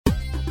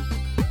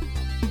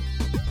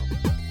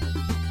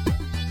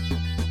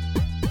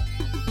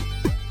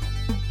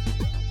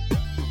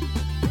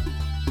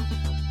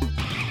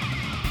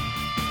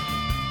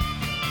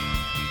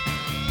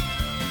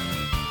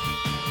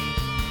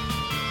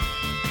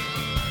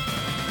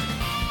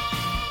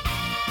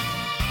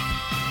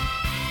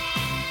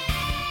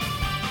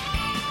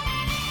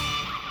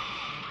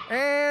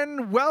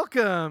And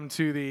welcome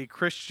to the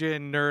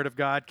Christian Nerd of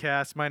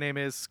Godcast. My name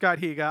is Scott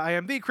Higa. I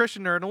am the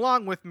Christian Nerd.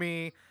 Along with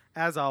me,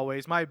 as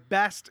always, my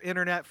best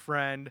internet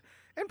friend,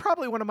 and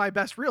probably one of my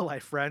best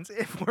real-life friends,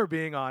 if we're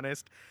being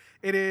honest.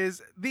 It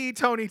is the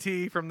Tony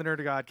T from the Nerd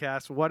of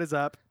Godcast. What is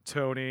up,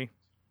 Tony?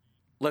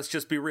 Let's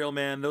just be real,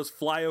 man. Those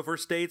flyover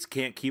states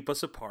can't keep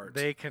us apart.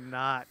 They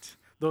cannot.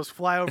 Those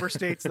flyover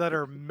states that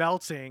are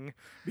melting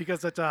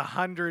because it's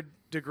 100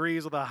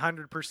 degrees with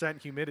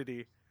 100%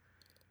 humidity.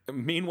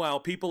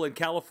 Meanwhile, people in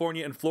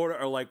California and Florida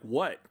are like,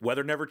 what?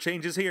 Weather never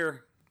changes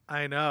here.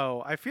 I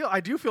know. I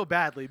do feel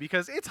badly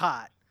because it's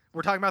hot.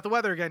 We're talking about the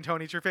weather again,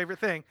 Tony. It's your favorite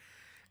thing.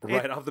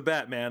 Right off the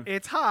bat, man.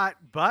 It's hot,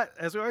 but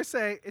as we always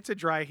say, it's a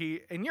dry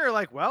heat. And you're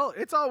like, well,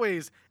 it's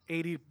always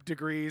 80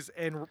 degrees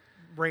and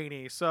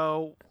rainy,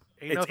 so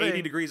it's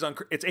 80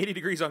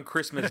 degrees on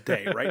Christmas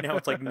Day. Right now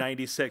it's like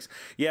 96.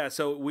 Yeah,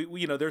 so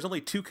we there's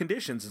only two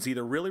conditions. It's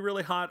either really,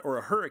 really hot or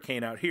a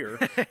hurricane out here.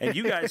 And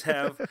you guys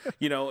have,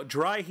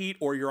 dry heat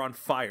or you're on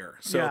fire.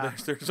 So yeah.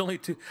 there's only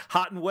two,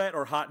 hot and wet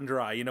or hot and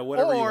dry,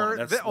 whatever you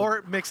want.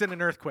 Or mix in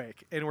an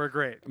earthquake and we're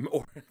great.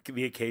 Or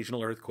the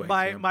occasional earthquake.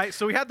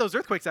 So we had those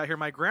earthquakes out here.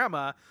 My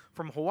grandma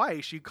from Hawaii,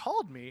 she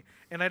called me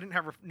and I didn't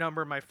have her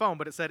number in my phone,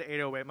 but it said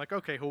 808. I'm like,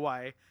 okay,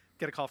 Hawaii.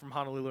 Get a call from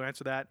Honolulu,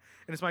 answer that.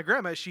 And it's my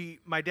grandma.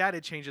 My dad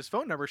had changed his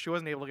phone number. She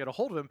wasn't able to get a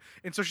hold of him.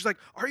 And so she's like,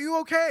 are you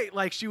okay?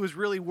 Like, she was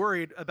really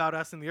worried about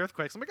us in the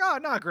earthquakes. I'm like, oh,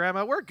 no,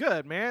 Grandma, we're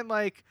good, man.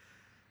 Like,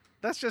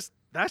 that's just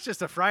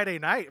a Friday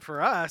night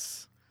for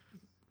us.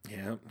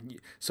 Yeah.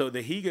 So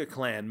the Higa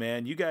clan,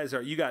 man,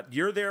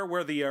 you're there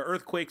where the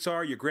earthquakes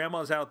are. Your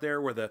grandma's out there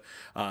where the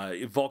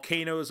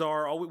volcanoes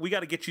are. We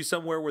got to get you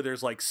somewhere where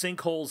there's like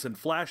sinkholes and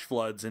flash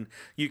floods, and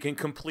you can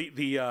complete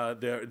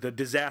the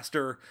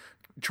disaster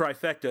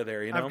trifecta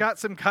there. I've got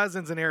some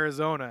cousins in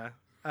Arizona,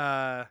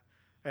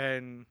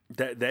 and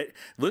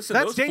listen,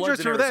 that's those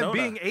dangerous for Arizona, them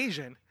being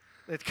Asian.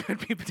 It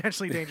could be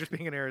potentially dangerous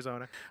being in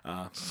Arizona.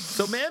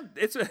 So man,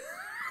 it's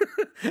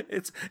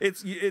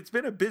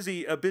been a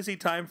busy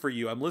time for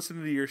you. I'm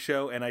listening to your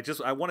show, and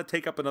I want to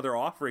take up another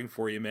offering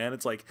for you, man.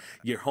 It's like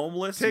you're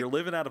homeless, you're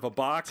living out of a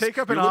box. Take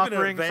up an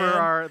offering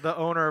for the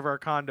owner of our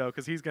condo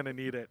because he's going to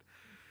need it.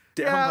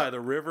 Down by the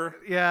river.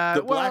 Yeah.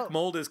 The black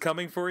mold is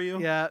coming for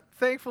you. Yeah.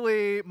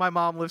 Thankfully, my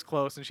mom lives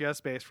close and she has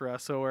space for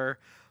us. So we're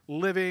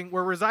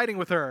residing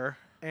with her.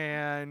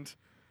 And,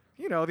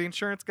 the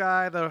insurance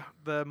guy,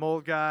 the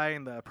mold guy,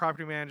 and the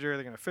property manager,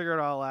 they're going to figure it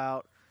all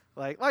out.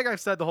 Like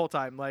I've said the whole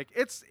time, like,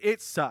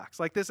 it sucks.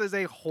 Like, this is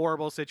a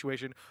horrible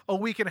situation. A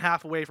week and a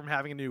half away from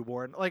having a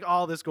newborn. Like,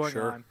 all this going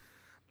on.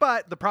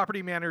 But the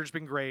property manager's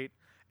been great.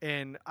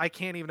 And I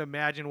can't even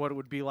imagine what it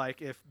would be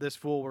like if this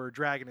fool were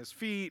dragging his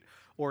feet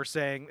or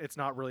saying it's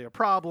not really a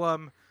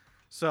problem.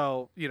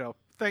 So,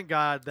 thank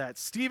God that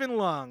Stephen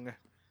Lung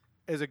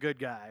is a good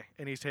guy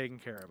and he's taking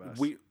care of us.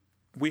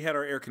 We had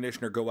our air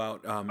conditioner go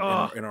out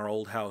in our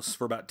old house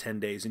for about 10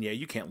 days. And yeah,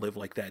 you can't live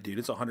like that, dude.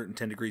 It's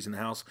 110 degrees in the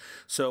house.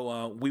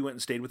 So we went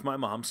and stayed with my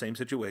mom, same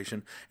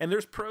situation. And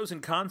there's pros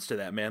and cons to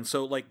that, man.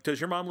 So, like, does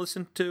your mom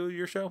listen to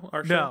your show,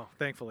 our show? No,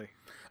 thankfully.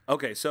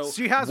 Okay, so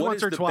she has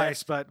once or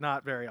twice, but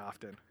not very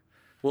often.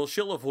 Well,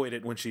 she'll avoid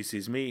it when she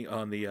sees me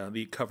on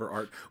the cover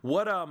art.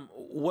 What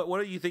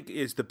do you think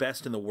is the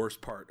best and the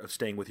worst part of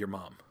staying with your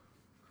mom?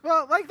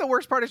 Well, like, the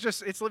worst part is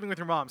just it's living with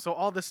your mom. So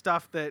all the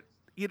stuff that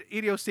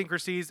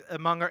idiosyncrasies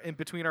in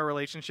between our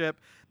relationship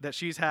that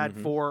she's had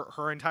for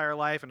her entire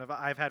life and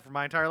I've had for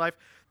my entire life,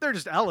 they're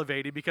just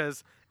elevated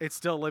because it's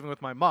still living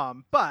with my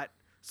mom. But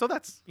so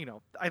that's,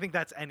 I think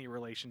that's any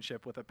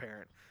relationship with a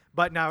parent.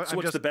 But now,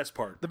 what's the best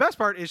part? The best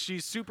part is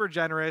she's super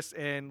generous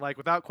and, like,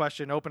 without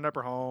question, opened up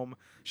her home.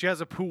 She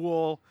has a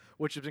pool,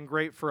 which has been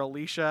great for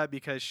Alicia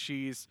because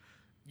she's,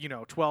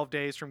 12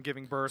 days from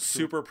giving birth.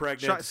 Super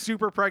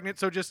pregnant.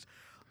 So just,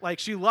 like,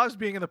 she loves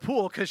being in the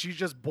pool because she's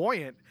just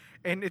buoyant.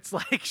 And it's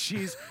like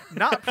she's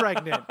not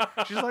pregnant.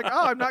 She's like,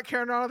 oh, I'm not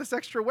carrying all this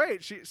extra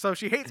weight. So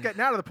she hates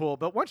getting out of the pool.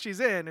 But once she's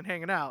in and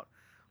hanging out,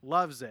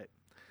 loves it.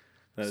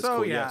 That is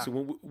cool. Yeah. So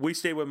when we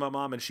stayed with my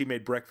mom, and she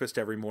made breakfast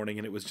every morning,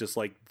 and it was just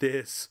like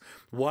this.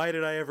 Why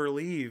did I ever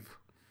leave?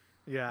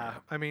 Yeah.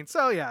 I mean,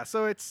 so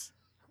it's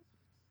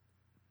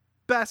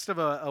best of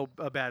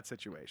a bad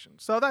situation.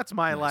 So that's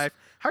my life.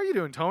 How are you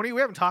doing, Tony?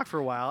 We haven't talked for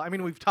a while. I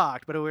mean, we've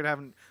talked, but we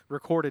haven't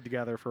recorded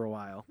together for a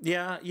while.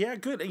 Yeah,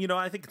 good.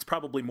 I think it's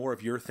probably more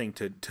of your thing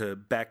to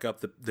back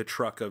up the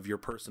truck of your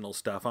personal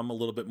stuff. I'm a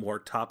little bit more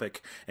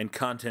topic and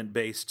content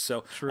based,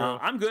 so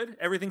I'm good.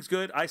 Everything's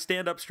good. I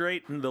stand up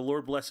straight, and the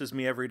Lord blesses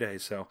me every day.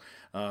 So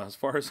as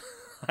far as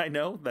I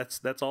know,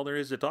 that's all there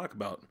is to talk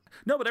about.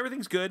 No, but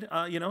everything's good.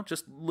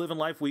 Just living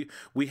life.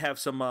 We have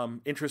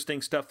some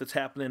interesting stuff that's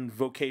happening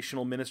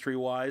vocational ministry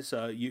wise.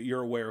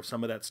 You're aware of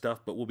some of that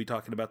stuff, but we'll be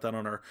talking about that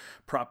on our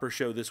proper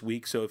show this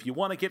week. So if you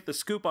want to get the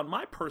scoop on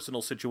my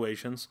personal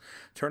situations,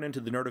 turn into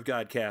the Nerd of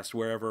Godcast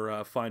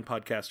wherever fine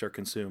podcasts are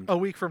consumed. A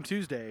week from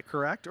Tuesday,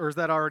 correct? Or is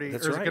that already?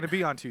 That's or is right. it going to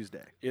be on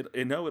Tuesday?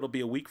 It'll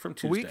be a week from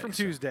Tuesday. A week from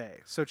Tuesday.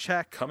 So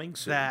check coming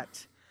soon.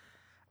 That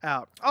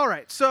out. All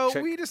right.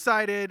 So we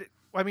decided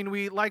I mean,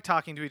 we like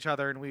talking to each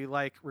other and we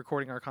like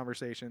recording our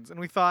conversations. And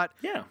we thought,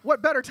 Yeah.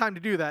 what better time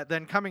to do that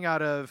than coming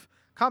out of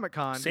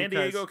Comic-Con? San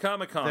Diego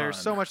Comic-Con. There's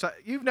so much.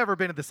 You've never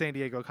been to the San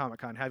Diego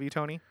Comic-Con, have you,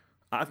 Tony?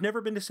 I've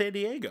never been to San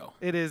Diego.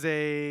 It is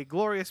a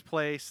glorious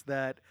place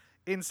that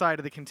inside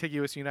of the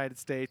contiguous United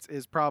States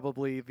is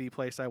probably the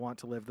place I want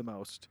to live the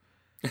most.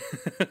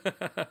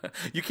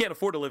 You can't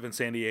afford to live in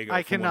San Diego,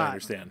 I from cannot, what I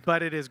understand.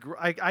 but it is.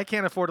 I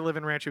can't afford to live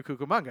in Rancho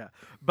Cucamonga,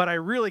 but I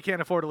really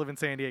can't afford to live in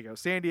San Diego.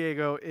 San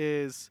Diego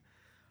is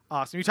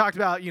awesome. You talked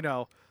about,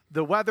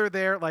 the weather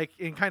there, like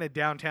in kind of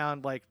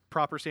downtown, like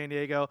proper San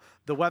Diego.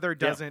 The weather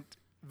doesn't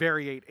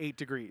variate 8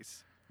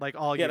 degrees like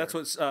all year. Yeah, that's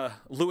what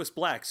Lewis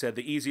Black said.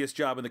 The easiest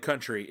job in the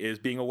country is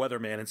being a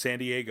weatherman in San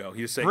Diego.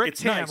 He was saying, Rick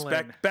it's nice.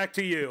 Tamlin. Back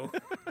to you.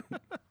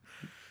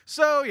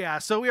 So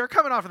we are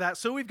coming off of that.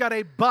 So we've got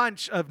a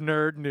bunch of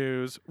nerd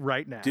news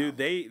right now. Dude,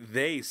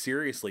 they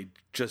seriously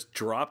just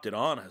dropped it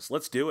on us.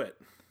 Let's do it.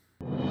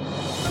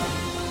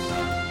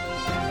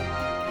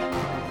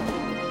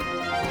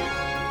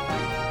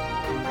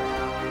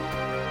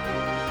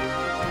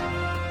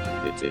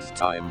 It is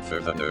time for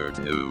the nerd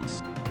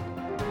news.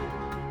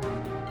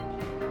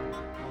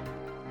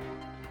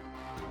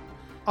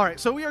 All right,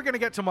 so we are going to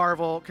get to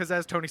Marvel because,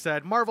 as Tony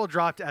said, Marvel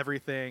dropped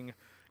everything.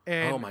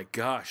 And Oh my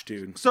gosh,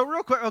 dude. so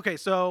real quick, okay,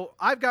 so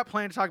I've got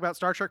planned to talk about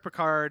Star Trek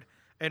Picard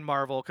and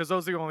Marvel because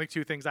those are the only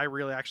two things I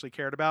really actually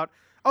cared about.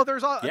 Oh,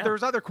 there's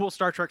other cool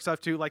Star Trek stuff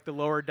too, like the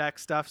Lower Deck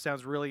stuff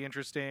sounds really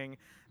interesting.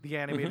 The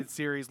animated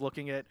series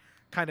looking at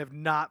kind of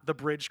not the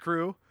bridge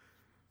crew,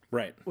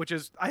 Right. which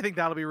is, I think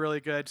that'll be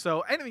really good.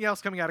 So anything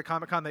else coming out of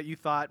Comic-Con that you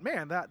thought,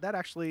 man, that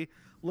actually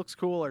looks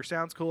cool or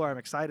sounds cool or I'm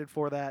excited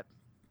for that?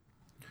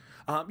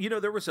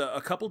 There was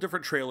a couple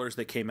different trailers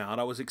that came out.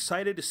 I was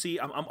excited to see.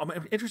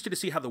 I'm interested to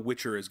see how The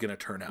Witcher is going to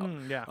turn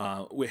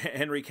out. With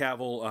Henry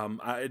Cavill.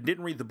 I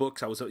didn't read the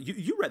books.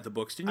 You read the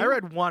books, didn't you? I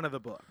read one of the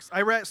books.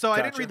 I didn't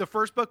Gotcha. read the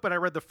first book, but I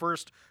read the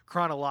first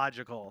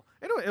chronological.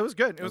 Anyway, it was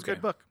good. It was a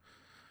good book.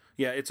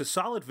 Yeah, it's a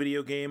solid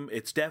video game.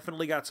 It's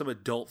definitely got some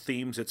adult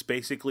themes. It's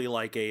basically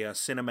like a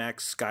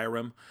Cinemax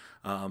Skyrim,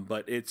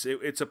 but it's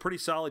a pretty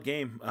solid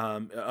game.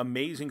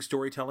 Amazing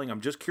storytelling.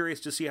 I'm just curious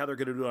to see how they're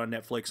going to do it on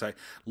Netflix. I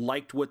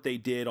liked what they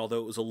did, although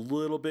it was a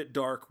little bit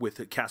dark with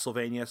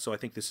Castlevania. So I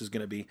think this is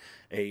going to be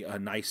a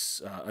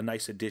nice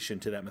addition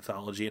to that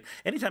mythology. And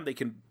anytime they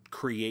can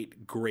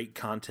create great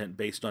content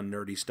based on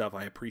nerdy stuff,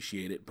 I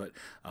appreciate it. But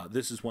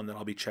this is one that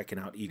I'll be checking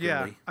out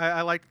eagerly. Yeah,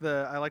 I liked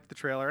the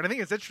trailer, and I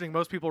think it's interesting.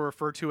 Most people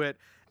refer to it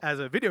as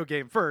a video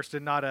game first,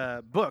 and not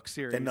a book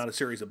series, And not a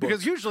series of books.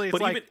 because usually it's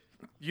But like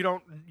you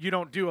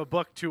don't do a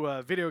book to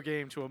a video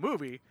game to a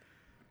movie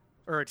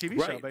or a TV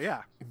show. But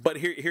yeah, But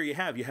here you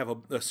have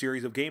a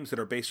series of games that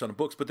are based on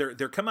books, but they're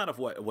come out of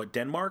what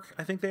Denmark,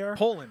 I think they are.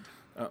 Poland.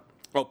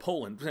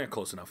 Poland,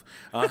 close enough.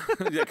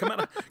 Yeah, come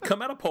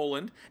out of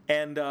Poland,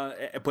 and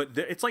but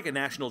it's like a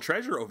national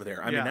treasure over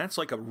there. I mean, that's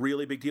like a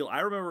really big deal. I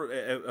remember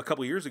a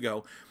couple of years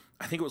ago,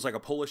 I think it was like a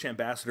Polish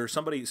ambassador,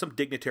 some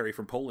dignitary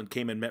from Poland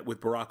came and met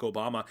with Barack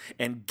Obama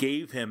and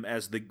gave him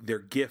as their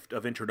gift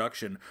of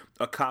introduction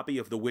a copy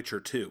of The Witcher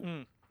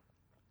 2.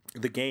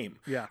 The game.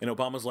 Yeah. And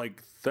Obama's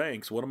like,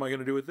 thanks, what am I going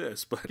to do with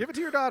this? But Give it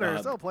to your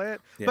daughters; they'll play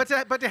it. yeah.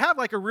 But to have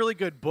like a really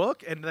good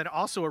book and then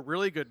also a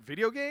really good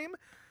video game.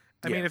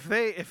 I mean, if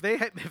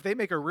they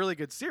make a really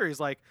good series,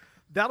 like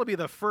that'll be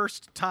the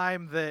first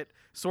time that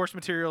source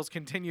materials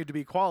continue to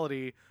be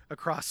quality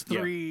across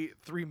three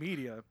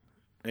media.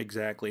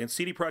 Exactly. And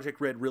CD Projekt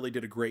Red really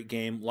did a great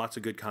game. Lots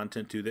of good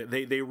content, too.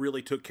 They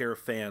really took care of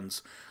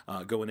fans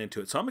going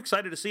into it. So I'm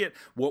excited to see it.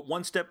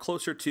 One step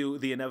closer to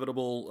the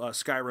inevitable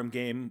Skyrim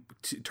game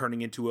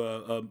turning into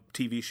a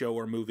TV show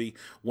or movie.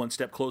 One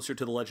step closer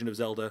to The Legend of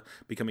Zelda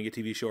becoming a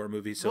TV show or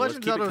movie. So Legend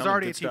of Zelda was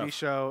already a Good TV stuff.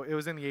 show. It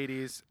was in the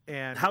 80s.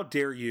 And How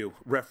dare you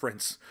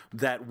reference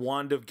that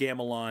Wand of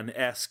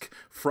Gamelon-esque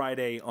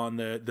Friday on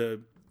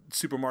the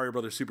Super Mario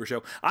Brothers Super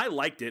Show. I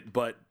liked it,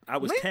 but I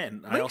was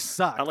 10. Link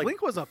sucked.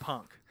 Link was a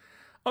punk.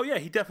 Oh, yeah,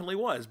 he definitely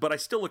was, but I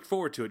still looked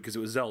forward to it because it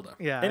was Zelda.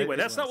 Yeah, Anyway, it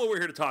that's not was. what we're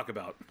here to talk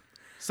about.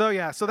 So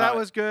that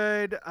was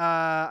good.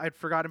 I'd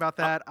forgotten about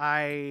that.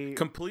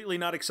 Completely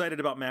not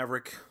excited about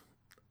Maverick.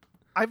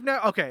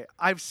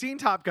 I've seen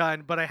Top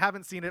Gun, but I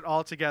haven't seen it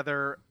all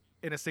together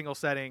in a single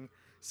setting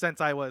since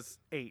I was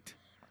 8.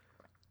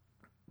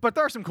 But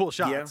there are some cool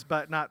shots, Yeah.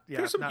 but not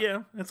There's some, not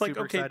it's like,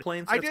 super okay, excited.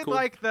 planes, I that's did cool.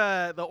 like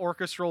the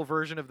orchestral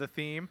version of the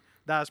theme.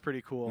 That was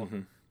pretty cool.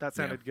 That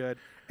sounded good.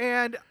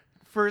 And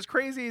for as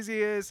crazy as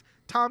he is,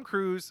 Tom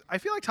Cruise, I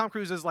feel like Tom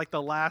Cruise is like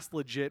the last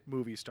legit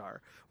movie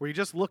star where you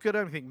just look at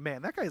him and think,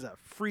 man, that guy's a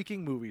freaking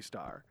movie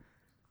star.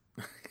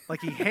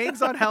 Like he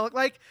hangs on hell,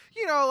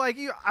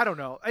 I don't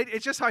know.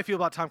 It's just how I feel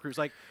about Tom Cruise.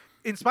 Like,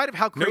 in spite of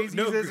how crazy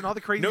he is and all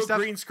the crazy stuff. No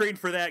green screen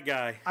for that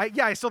guy.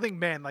 I still think,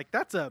 man, like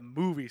that's a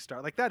movie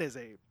star. Like that is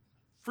a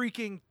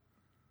freaking,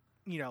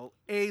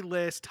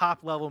 A-list,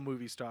 top-level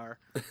movie star.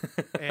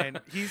 And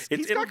he's got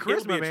it'll be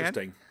charisma, man.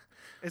 interesting.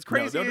 As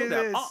crazy no as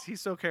doubt. it is,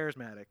 he's so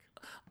charismatic.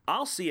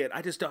 I'll see it.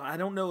 I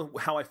don't know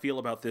how I feel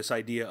about this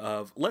idea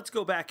of let's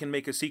go back and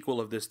make a sequel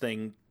of this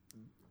thing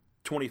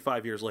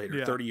 25 years later,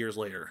 Yeah. 30 years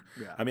later.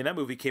 Yeah. I mean, that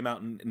movie came out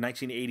in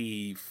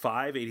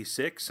 1985,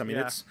 86. I mean,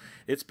 Yeah.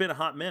 it's been a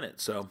hot minute.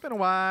 So Been a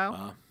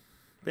while.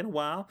 been a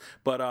while,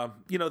 but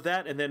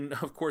that, and then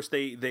of course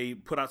they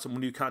put out some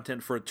new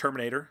content for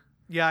Terminator.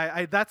 Yeah,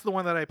 I that's the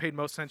one that I paid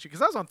most attention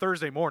because that was on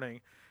Thursday morning,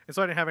 and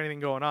so I didn't have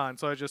anything going on.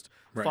 So I just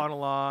Right. followed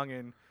along,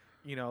 and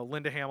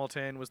Linda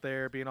Hamilton was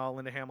there, being all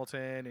Linda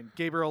Hamilton, and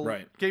Gabriel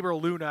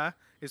Luna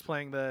is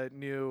playing the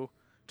new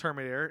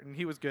Terminator, and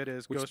he was good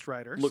as Ghost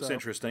Rider. Looks so.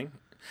 interesting.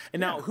 And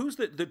now, who's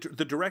the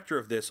director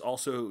of this?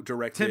 Also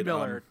directed Tim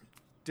Miller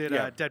did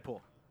Deadpool.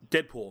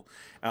 Deadpool.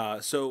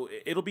 So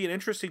it'll be an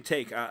interesting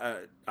take.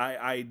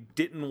 I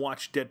didn't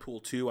watch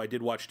Deadpool 2. I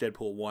did watch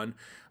Deadpool 1.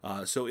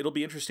 So it'll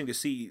be interesting to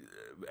see.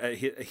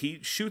 He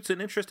shoots an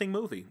interesting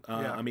movie.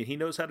 I mean, he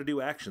knows how to do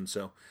action.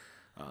 So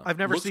I've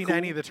never seen cool.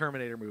 any of the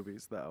Terminator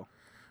movies, though.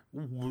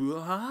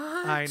 What?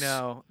 I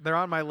know. They're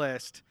on my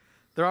list.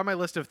 They're on my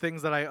list of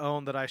things that I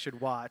own that I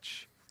should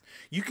watch.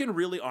 You can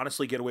really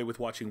honestly get away with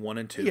watching 1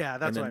 and 2. Yeah,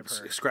 that's and then what I've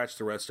heard. Scratch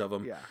the rest of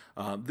them.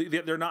 Yeah.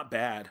 They're not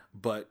bad,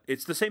 but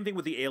it's the same thing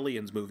with the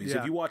Aliens movies. Yeah.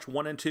 If you watch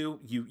 1 and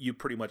 2, you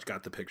pretty much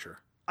got the picture.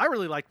 I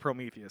really liked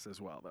Prometheus as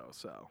well, though.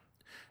 So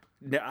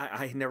No,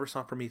 I never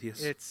saw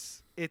Prometheus. I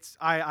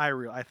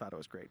thought it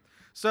was great.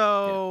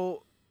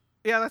 So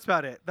yeah, that's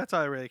about it. That's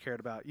all I really cared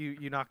about.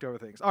 You knocked over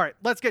things. All right,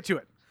 let's get to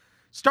it.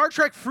 Star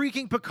Trek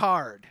freaking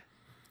Picard.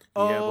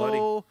 Yeah, Oh,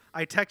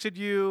 buddy. I texted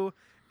you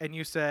and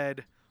you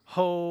said,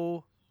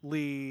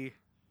 "Holy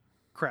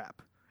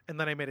crap!" And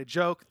then I made a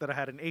joke that I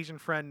had an Asian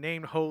friend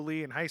named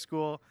Holy in high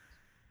school,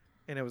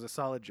 and it was a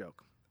solid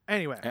joke.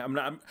 Anyway,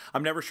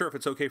 I'm never sure if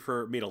it's okay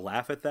for me to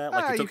laugh at that.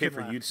 Like it's you okay can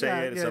for laugh. you to say Yeah,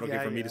 it. It's yeah, not okay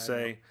yeah, for me yeah, to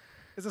say.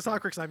 it's a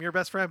solid because I'm your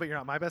best friend, but you're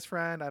not my best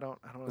friend. I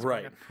don't know what's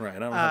going Right, on. right. I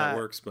don't know how that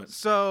works, but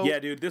So yeah,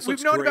 dude, this we've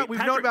looks known great. about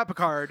we've known about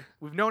Picard.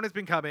 We've known it's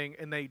been coming,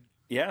 and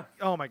Yeah,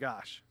 oh my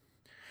gosh.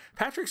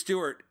 Patrick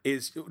Stewart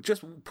is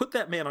just put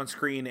that man on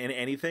screen in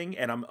anything,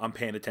 and I'm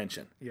paying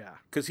attention. Yeah,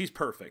 because he's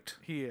perfect.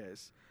 he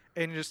is.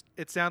 And just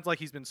it sounds like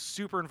he's been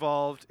super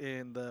involved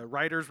in the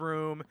writer's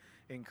room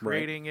in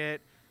creating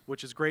it,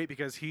 which is great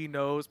because he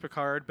knows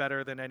Picard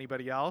better than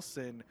anybody else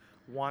and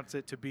wants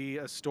it to be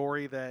a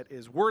story that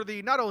is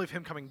worthy not only of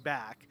him coming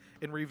back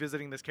and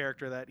revisiting this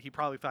character that he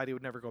probably thought he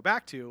would never go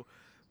back to,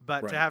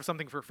 but to have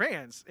something for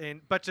fans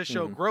but to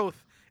show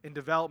growth and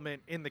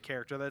development in the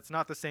character. That's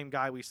not the same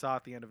guy we saw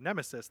at the end of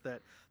Nemesis,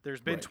 that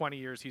there's been 20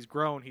 years, he's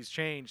grown, he's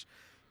changed.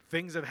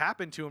 Things have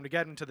happened to him to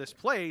get into this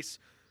place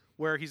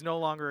where he's no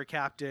longer a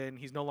captain,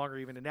 he's no longer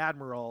even an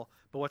admiral,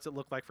 but what's it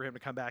look like for him to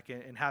come back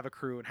in and have a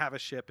crew and have a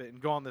ship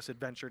and go on this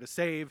adventure to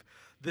save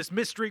this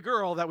mystery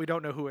girl that we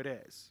don't know who it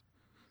is?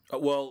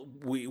 Well,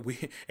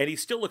 and he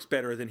still looks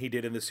better than he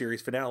did in the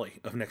series finale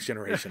of Next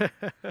Generation.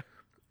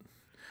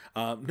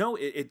 No,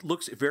 it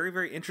looks very,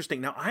 very interesting.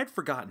 Now, I had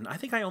forgotten. I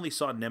think I only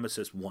saw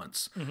Nemesis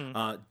once.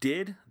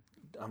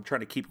 I'm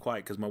trying to keep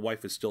quiet because my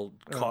wife is still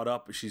caught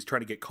up. She's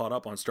trying to get caught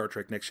up on Star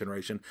Trek Next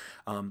Generation.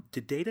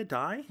 Did Data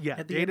die? Yeah,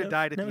 at the Data end of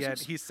died at the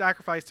Nemesis? end. He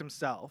sacrificed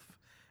himself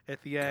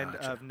at the end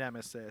of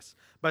Nemesis,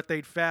 but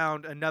they'd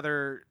found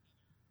another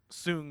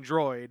Soong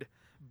droid,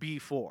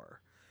 B4.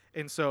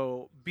 And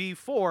so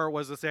B4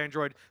 was this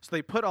android. So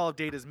they put all of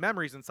Data's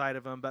memories inside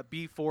of him, but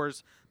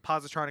B4's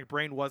positronic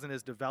brain wasn't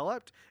as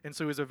developed. And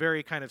so he was a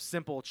very kind of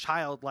simple,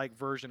 childlike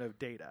version of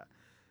Data.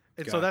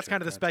 And so that's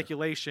kind of the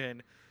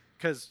speculation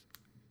because,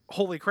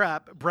 holy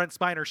crap, Brent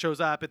Spiner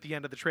shows up at the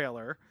end of the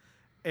trailer.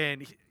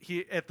 And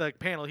he at the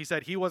panel, he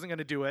said he wasn't going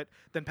to do it.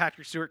 Then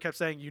Patrick Stewart kept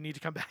saying, "You need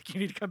to come back. You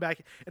need to come back,"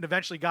 and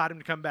eventually got him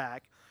to come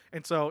back.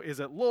 And so, is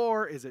it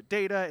lore? Is it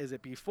Data? Is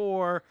it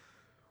B4?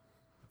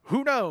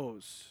 Who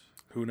knows?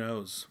 Who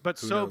knows? But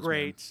Who so knows,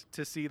 great man?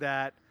 to see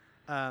that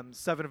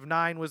 7 of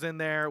 9 was in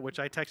there, which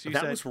I texted you.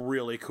 That said, was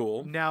really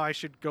cool. now I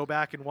should go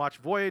back and watch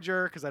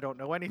Voyager because I don't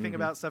know anything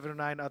about 7 of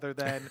 9 other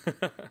than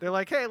they're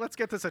like, hey, let's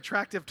get this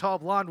attractive, tall,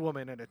 blonde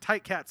woman in a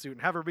tight catsuit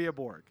and have her be a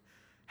Borg.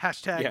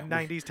 Hashtag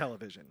 90s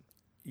television.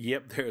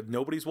 Yep,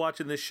 nobody's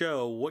watching this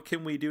show. What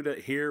can we do to?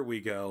 Here we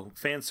go,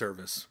 fan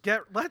service.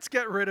 Let's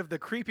get rid of the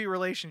creepy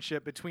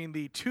relationship between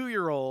the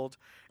 2-year-old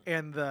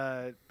and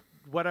the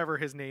whatever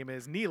his name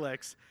is,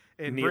 Neelix,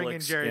 and bring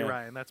in Jerry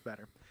Ryan. That's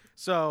better.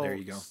 So there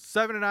you go.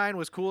 7 of 9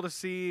 was cool to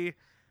see.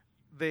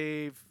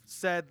 They've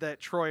said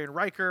that Troy and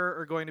Riker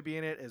are going to be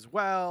in it as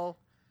well.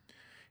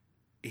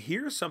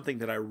 Here's something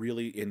that I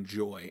really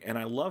enjoy, and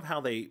I love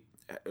how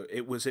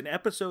it was an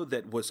episode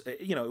that was,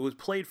 it was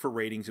played for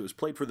ratings. It was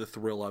played for the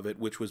thrill of it,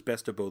 which was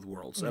best of both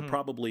worlds.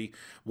 Probably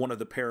one of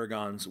the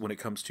paragons when it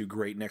comes to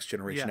great Next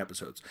Generation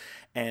episodes.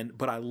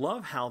 But I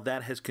love how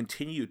that has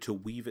continued to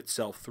weave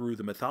itself through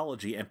the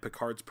mythology and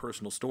Picard's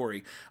personal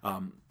story.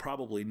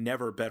 Probably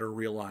never better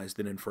realized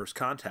than in First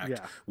Contact,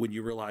 when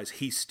you realize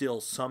he's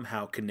still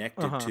somehow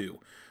connected to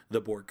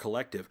the Borg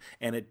Collective,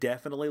 and it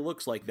definitely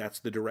looks like that's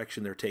the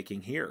direction they're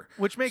taking here.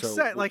 Which makes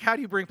sense. Like, how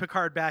do you bring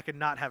Picard back and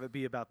not have it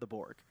be about the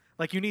Borg?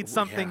 Like, you need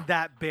something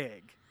that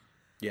big.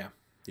 Yeah.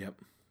 Yep.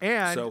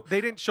 And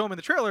they didn't show him in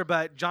the trailer,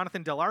 but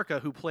Jonathan Del Arca,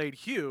 who played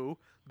Hugh,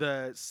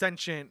 the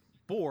sentient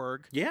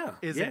Borg,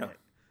 is in it.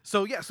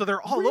 So so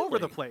they're all over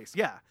the Really? place.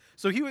 Yeah.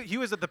 So he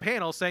was at the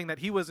panel saying that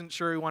he wasn't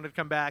sure he wanted to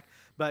come back,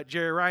 but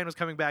Jerry Ryan was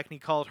coming back and he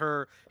called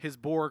her his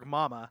Borg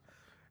mama,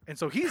 and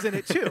so he's in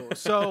it too.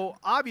 So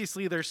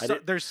obviously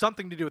there's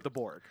something to do with the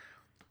Borg.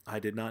 I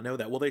did not know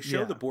that. Well, they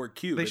show the Borg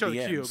cube. They at show the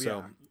the end, cube,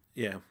 so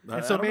yeah.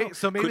 And so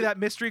maybe Could- that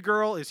mystery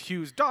girl is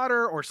Hugh's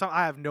daughter or some.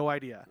 I have no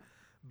idea.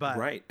 But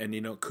Right,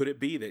 and could it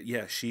be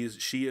that she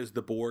is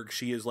the Borg?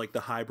 She is like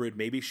the hybrid.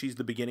 Maybe she's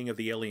the beginning of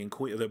the alien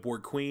queen, the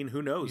Borg queen.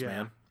 Who knows,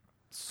 man?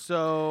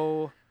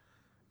 So,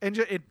 and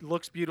it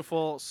looks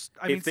beautiful.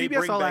 I mean, If they CBS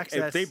bring All back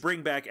Access. if they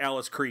bring back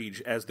Alice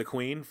Krige as the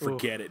queen,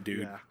 forget it, dude.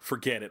 yeah.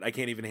 Forget it. I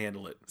can't even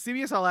handle it.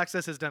 CBS All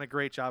Access has done a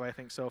great job, I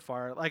think, so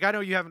far. Like, I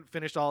know you haven't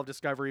finished all of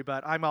Discovery,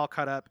 but I'm all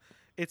caught up.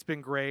 It's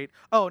been great.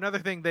 Oh, another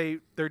thing,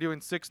 they're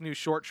doing 6 new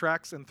short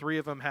treks, and 3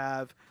 of them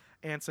have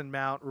Anson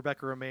Mount,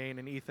 Rebecca Romaine,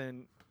 and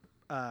Ethan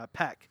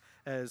Peck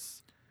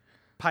as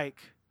Pike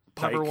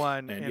number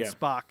 1, and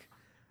Spock,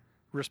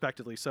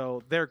 respectively.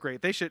 So they're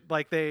great. They should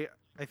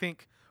I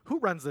think who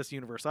runs this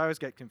universe? I always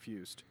get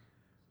confused.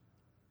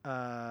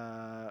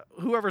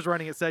 Whoever's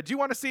running it said, "Do you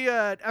want to see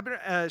a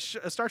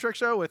Star Trek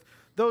show with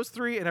those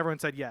 3?" And everyone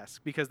said yes,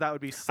 because that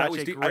would be such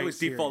a great I always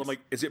series. default. I'm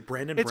like, is it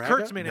Brandon? It's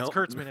Braga? Kurtzman. No. It's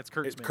Kurtzman. It's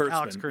Kurtzman.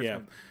 Alex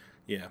Kurtzman.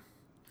 Yeah.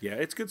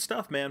 It's good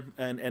stuff, man.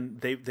 And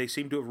they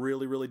seem to have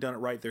really, really done it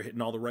right. They're hitting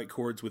all the right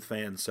chords with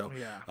fans. So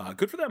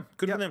good for them.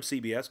 Good for them,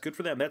 CBS. Good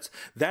for them.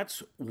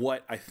 That's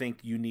what I think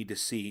you need to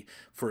see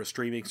for a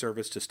streaming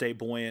service to stay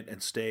buoyant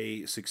and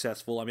stay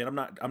successful. I mean, I'm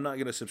not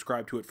going to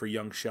subscribe to it for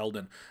young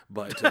Sheldon,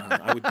 but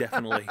I would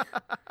definitely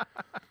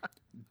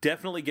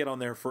get on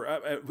there for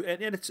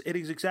and it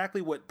is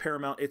exactly what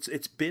Paramount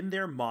it's been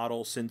their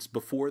model since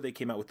before they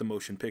came out with the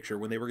motion picture,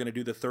 when they were going to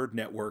do the third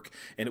network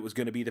and it was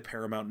going to be the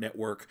Paramount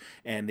network,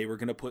 and they were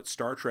going to put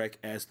Star Trek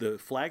as the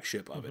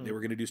flagship of it. They were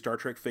going to do Star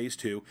Trek Phase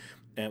 2,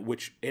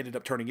 which ended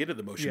up turning into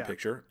the motion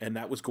picture, and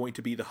that was going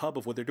to be the hub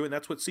of what they're doing.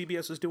 That's what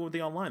CBS is doing with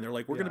the online. They're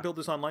like, we're going to build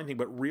this online thing,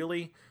 but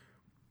really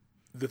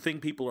the thing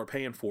people are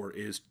paying for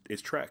is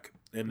Trek,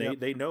 and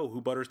they know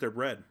who butters their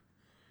bread.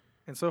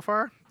 And so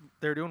far,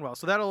 they're doing well.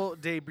 So that'll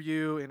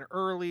debut in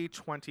early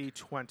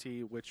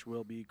 2020, which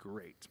will be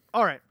great.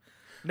 All right.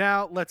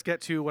 Now let's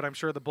get to what I'm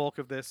sure the bulk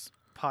of this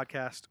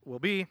podcast will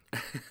be.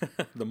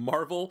 The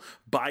Marvel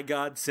by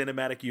God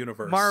Cinematic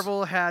Universe.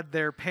 Marvel had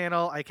their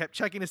panel. I kept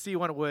checking to see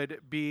when it would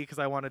be because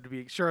I wanted to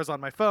be sure I was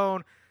on my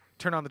phone,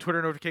 turn on the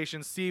Twitter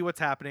notifications, see what's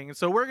happening. And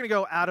so we're going to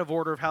go out of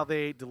order of how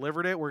they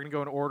delivered it. We're going to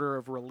go in order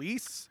of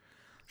release.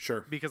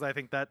 Sure. Because I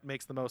think that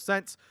makes the most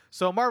sense.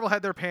 So Marvel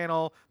had their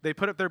panel. They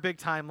put up their big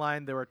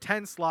timeline. There were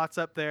 10 slots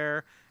up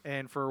there.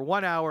 And for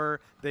 1 hour,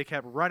 they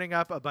kept running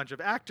up a bunch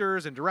of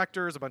actors and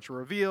directors, a bunch of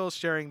reveals,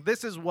 sharing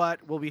this is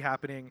what will be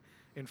happening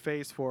in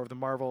Phase 4 of the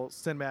Marvel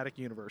Cinematic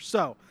Universe.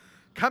 So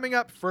coming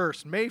up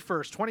first, May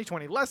 1st,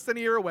 2020, less than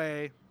a year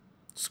away.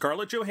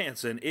 Scarlett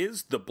Johansson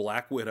is the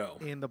Black Widow.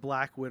 In the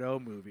Black Widow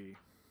movie.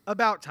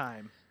 About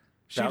time.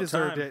 She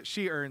deserved it.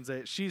 She earns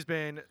it. She's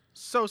been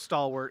so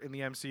stalwart in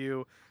the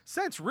MCU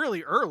since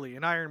really early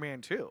in Iron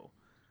Man 2.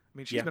 I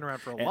mean, she's been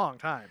around for a long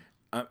time.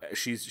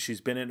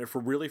 She's been in it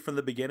from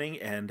the beginning,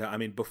 and I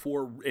mean,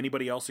 before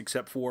anybody else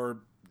except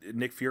for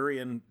Nick Fury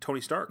and Tony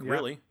Stark,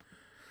 really.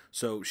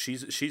 So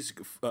she's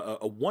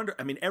a wonder.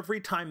 I mean, every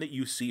time that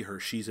you see her,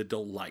 she's a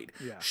delight.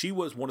 Yeah. She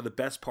was one of the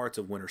best parts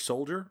of Winter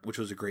Soldier, which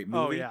was a great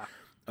movie. Oh, yeah.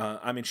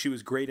 I mean, she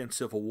was great in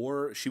Civil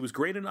War. She was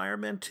great in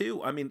Iron Man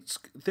 2. I mean,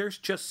 there's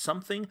just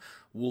something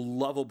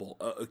lovable,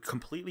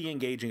 completely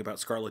engaging about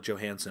Scarlett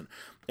Johansson.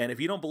 And if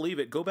you don't believe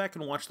it, go back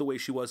and watch the way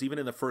she was even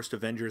in the first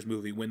Avengers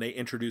movie. When they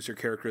introduce her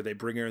character, they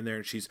bring her in there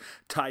and she's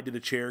tied to the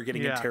chair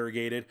getting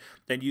interrogated.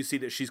 And you see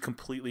that she's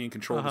completely in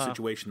control of the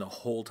situation the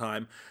whole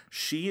time.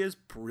 She is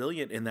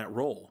brilliant in that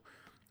role.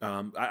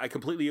 I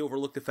completely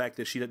overlooked the fact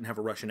that she didn't have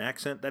a Russian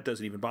accent. That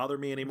doesn't even bother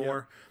me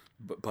anymore. Yeah.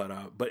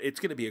 But it's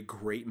going to be a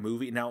great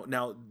movie.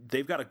 Now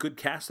they've got a good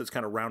cast that's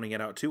kind of rounding it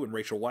out too. And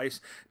Rachel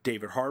Weisz,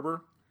 David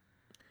Harbour,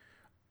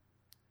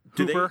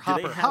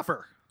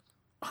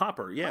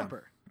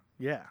 Hopper,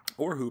 yeah,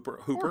 or Hooper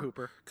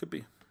could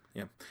be,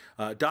 yeah.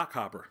 Doc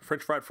Hopper,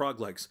 French fried frog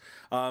legs,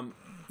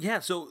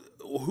 yeah. So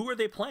who are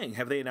they playing?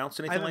 Have they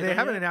announced anything like that? They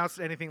haven't announced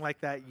anything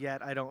like that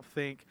yet. I don't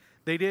think.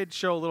 They did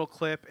show a little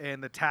clip,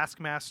 and the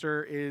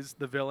Taskmaster is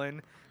the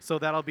villain. So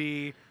that'll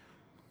be.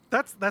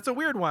 That's a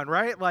weird one,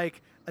 right?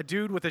 Like a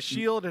dude with a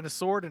shield and a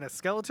sword and a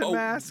skeleton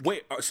mask.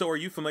 Wait, so are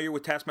you familiar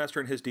with Taskmaster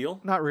and his deal?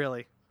 Not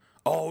really.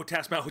 Oh,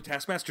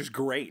 Taskmaster's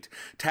great.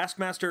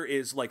 Taskmaster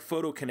is like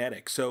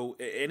photokinetic, so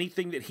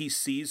anything that he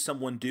sees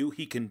someone do,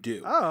 he can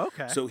do. Oh,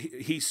 okay. So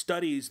he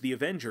studies the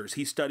Avengers.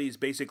 He studies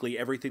basically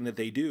everything that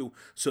they do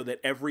so that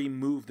every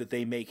move that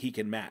they make, he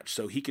can match.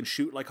 So he can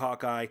shoot like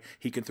Hawkeye.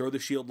 He can throw the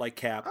shield like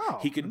Cap. Oh,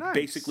 he can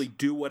basically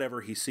do whatever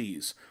he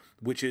sees,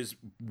 which is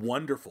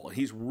wonderful.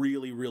 He's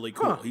really, really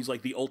cool. He's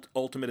like the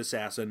ultimate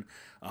assassin.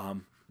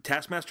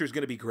 Taskmaster is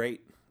going to be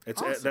great.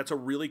 Awesome. That's a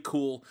really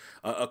cool,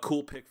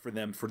 cool pick for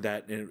them for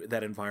that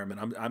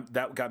environment.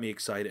 That got me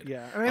excited.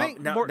 Yeah, I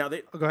mean, go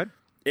ahead.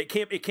 It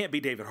can't be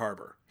David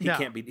Harbour. He No,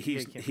 can't be. he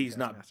can't be He's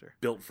not Taskmaster.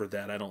 built for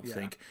that. I don't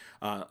think.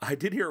 I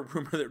did hear a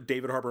rumor that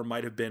David Harbour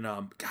might have been.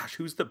 Gosh,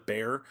 who's the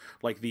bear?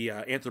 Like the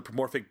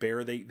anthropomorphic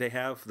bear they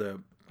have.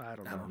 I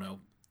don't know.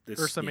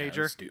 Ursa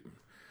Major?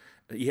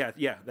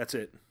 Yeah, that's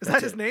it. Is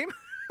that his name?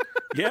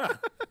 Yeah.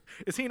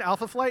 Is he in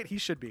Alpha Flight? He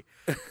should be.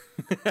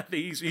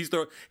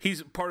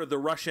 he's part of the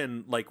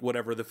Russian, like,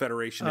 whatever the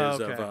Federation is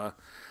okay.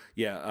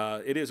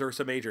 of. It is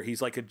Ursa Major.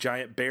 He's like a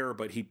giant bear,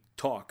 but he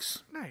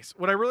talks. Nice.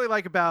 What I really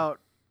like about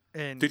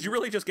Did you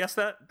really just guess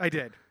that? I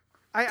did.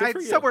 I for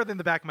you. somewhere in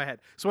the back of my head.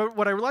 So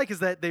what I like is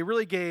that they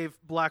really gave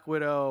Black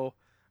Widow,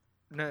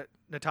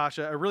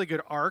 Natasha, a really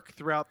good arc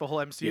throughout the whole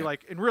MCU, Yeah.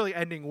 like, and really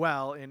ending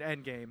well in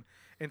Endgame.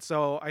 And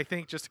so I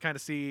think just to kind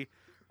of see,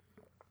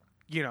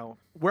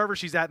 wherever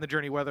she's at in the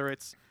journey, whether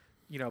it's,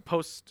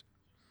 post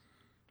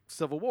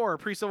Civil War or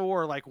pre-Civil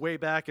War, like way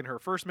back in her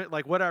first,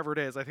 like whatever it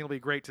is, I think it'll be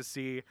great to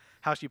see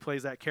how she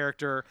plays that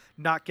character,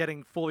 not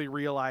getting fully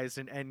realized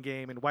in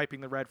Endgame and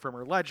wiping the red from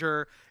her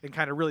ledger and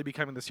kind of really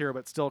becoming this hero,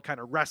 but still kind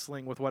of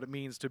wrestling with what it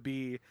means to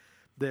be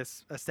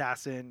this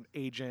assassin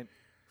agent.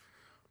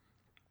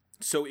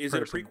 So is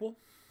person. it a prequel?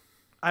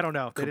 I don't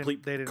know. They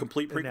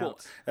Complete prequel.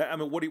 announce. I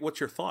mean, what's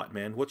your thought,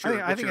 man? What's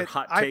your I think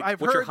hot take?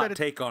 I've What's your heard that hot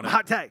take on it?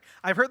 Hot take.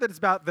 I've heard that it's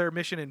about their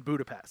mission in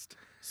Budapest.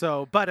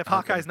 So, but if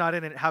Hawkeye's not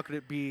in it, how could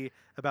it be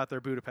about their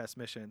Budapest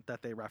mission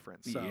that they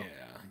reference? So.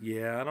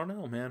 Yeah, I don't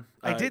know, man.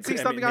 I did see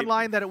something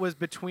online that it was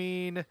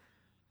between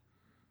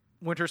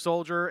Winter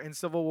Soldier and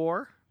Civil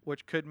War,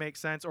 which could make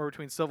sense, or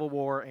between Civil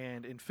War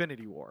and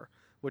Infinity War,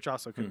 which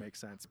also could make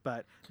sense.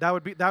 But that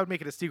would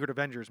make it a Secret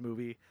Avengers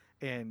movie,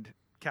 and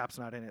Cap's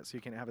not in it, so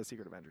you can't have a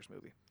Secret Avengers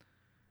movie.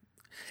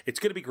 It's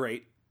going to be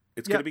great.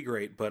 It's going to be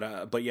great,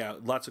 but yeah,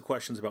 lots of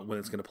questions about when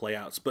it's going to play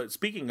out. But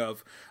speaking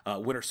of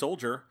Winter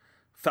Soldier,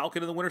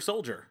 Falcon and the Winter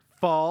Soldier.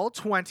 Fall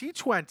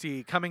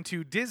 2020 coming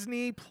to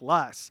Disney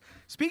Plus.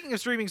 Speaking of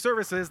streaming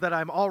services that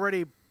I'm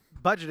already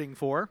budgeting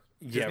for,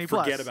 Disney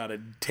Forget Plus. about it.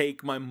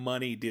 Take my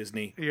money,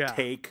 Disney. Yeah.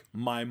 Take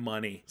my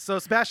money. So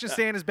Sebastian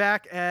Stan is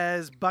back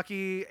as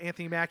Bucky.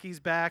 Anthony Mackie's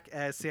back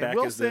as Sam Back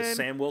Wilson. as the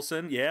Sam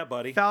Wilson. Yeah,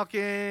 buddy.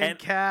 Falcon,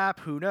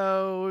 Cap, who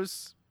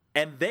knows?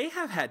 And they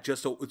have had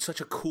just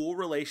such a cool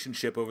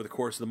relationship over the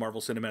course of the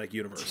Marvel Cinematic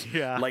Universe.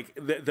 Yeah. Like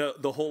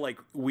the whole, like,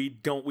 we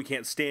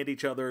can't stand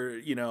each other,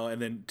 and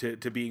then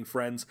to being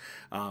friends.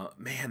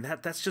 Man,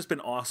 that's just been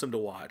awesome to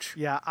watch.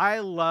 Yeah, I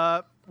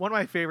love one of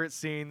my favorite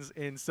scenes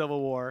in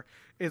Civil War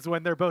is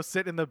when they're both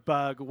sitting in the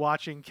bug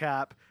watching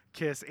Cap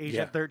kiss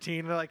Agent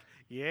 13. They're like,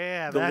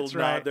 yeah, The that's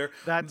little right. nod there.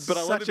 That's but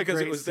I love such it a because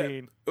great it was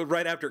scene.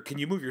 right after. Can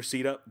you move your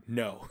seat up?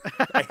 No,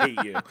 I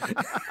hate you.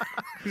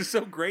 It's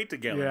so great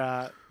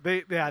together.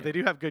 Yeah, they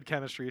do have good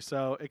chemistry.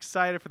 So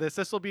excited for this.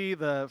 This will be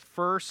the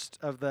first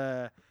of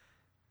the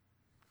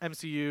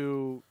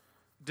MCU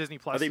Disney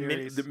Plus Are they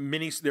series.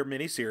 they're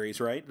mini series,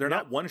 right? They're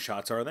not one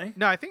shots, are they?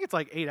 No, I think it's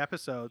like 8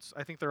 episodes.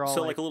 I think they're all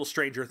So like a little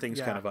Stranger Things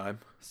yeah. kind of vibe.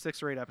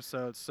 6 or 8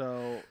 episodes.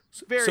 So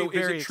So very is it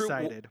very true-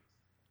 excited.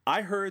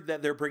 I heard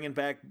that they're bringing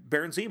back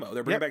Baron Zemo.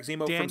 They're bringing back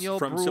Zemo Daniel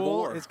from Bruhl Civil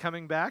War. is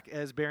coming back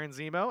as Baron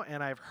Zemo,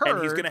 and I've heard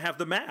And he's going to have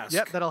the mask.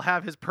 Yep, that'll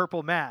have his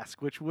purple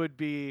mask, which would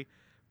be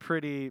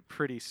pretty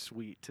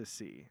sweet to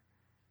see.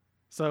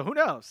 So who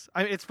knows?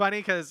 It's funny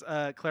because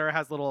Clara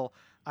has little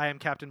I Am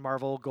Captain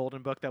Marvel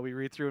golden book that we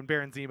read through, and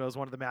Baron Zemo is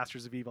one of the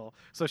Masters of Evil,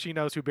 so she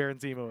knows who Baron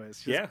Zemo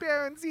is. She's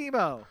Baron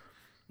Zemo.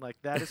 Like,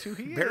 that is who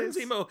he Baron is.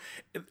 Zemo,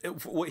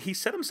 he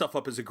set himself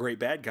up as a great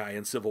bad guy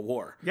in Civil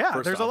War. Yeah,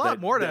 First there's off, a lot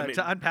more I mean,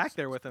 to unpack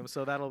there with him,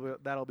 so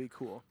that'll be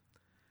cool.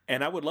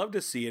 And I would love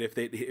to see it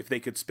if they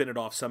could spin it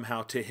off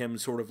somehow to him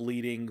sort of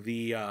leading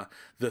the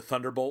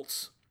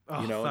Thunderbolts,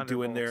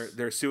 doing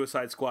their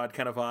Suicide Squad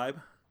kind of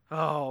vibe.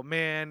 Oh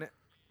man,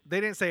 they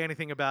didn't say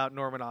anything about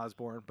Norman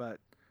Osborn, but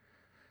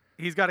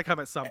he's got to come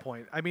at some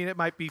point. I mean, it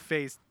might be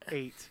Phase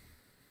 8,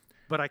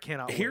 but I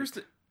cannot wait.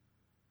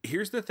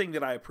 Here's the thing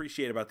that I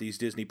appreciate about these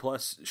Disney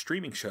Plus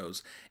streaming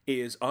shows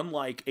is,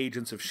 unlike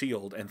Agents of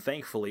S.H.I.E.L.D. and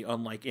thankfully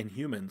unlike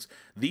Inhumans,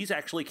 these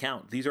actually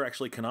count. These are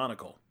actually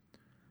canonical.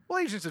 Well,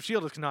 Agents of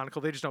S.H.I.E.L.D. is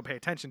canonical. They just don't pay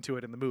attention to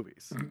it in the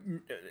movies.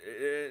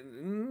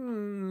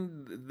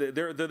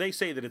 They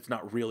say that it's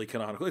not really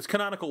canonical. It's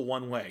canonical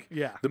one way.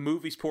 Yeah. The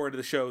movies pour into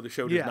the show. The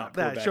show does not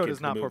pour back show into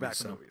does not the pour movies, back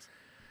so. the movies.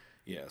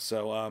 Yeah,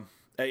 so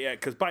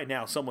because by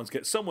now someone's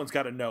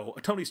got to know.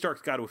 Tony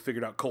Stark's got to have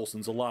figured out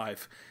Coulson's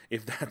alive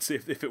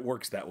if it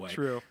works that way.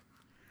 True.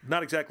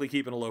 Not exactly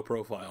keeping a low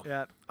profile.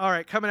 Yeah. All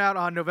right, coming out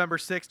on November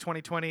 6th,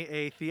 2020,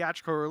 a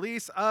theatrical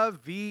release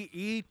of The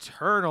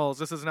Eternals.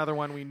 This is another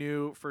one we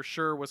knew for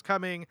sure was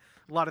coming.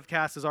 A lot of the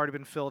cast has already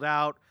been filled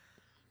out.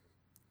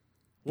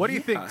 What do you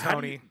think,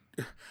 Tony?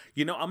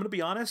 I'm going to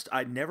be honest.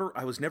 I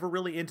was never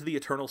really into the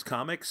Eternals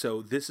comic,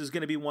 so this is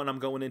going to be one I'm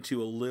going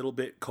into a little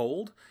bit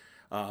cold.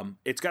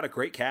 It's got a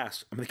great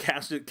cast. I mean,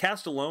 the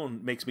cast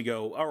alone makes me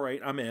go, all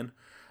right, I'm in.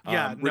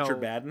 Yeah,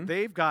 Richard Madden.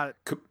 They've got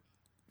a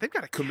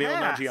Kumail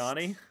cast.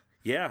 Nanjiani.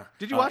 Yeah.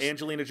 Did you watch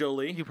Angelina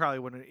Jolie? You probably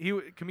wouldn't.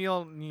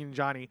 Kumail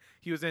Nanjiani.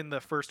 He was in the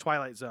first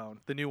Twilight Zone,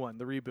 the new one,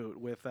 the reboot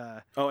with.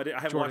 I haven't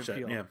Jordan watched that.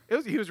 Peele.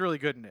 Yeah. He was really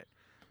good in it.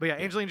 But yeah,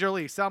 Angelina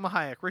Jolie, Salma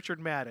Hayek, Richard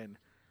Madden,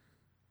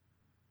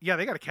 Yeah,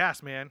 they got a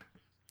cast, man.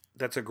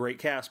 That's a great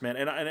cast, man.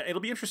 And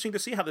it'll be interesting to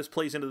see how this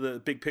plays into the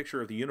big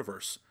picture of the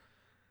universe.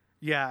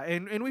 Yeah,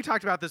 and we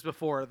talked about this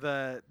before.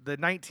 The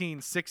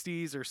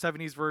 1960s or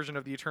 70s version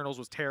of the Eternals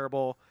was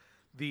terrible.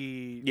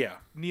 The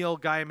Neil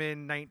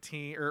Gaiman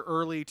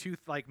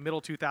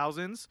middle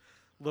 2000s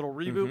little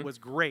reboot was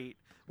great,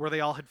 where they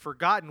all had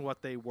forgotten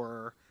what they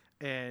were,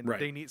 and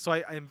they need. So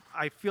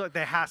I feel like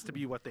that has to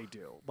be what they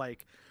do.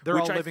 Like they're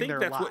all living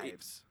their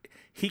lives.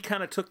 He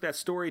kind of took that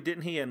story,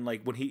 didn't he? And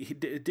like when he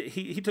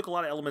took a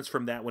lot of elements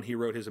from that when he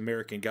wrote his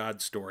American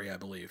Gods story, I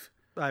believe.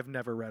 I've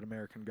never read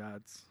American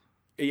Gods.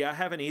 Yeah, I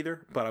haven't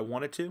either, but I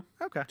wanted to.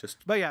 Okay.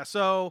 But yeah,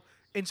 so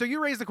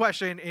you raised the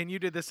question, and you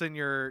did this in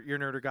your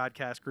Nerd or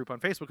Godcast group on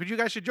Facebook, which you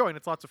guys should join.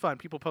 It's lots of fun.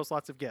 People post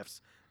lots of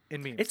GIFs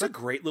and memes. It's a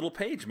great little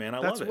page, man. I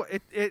love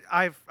it.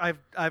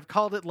 I've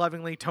called it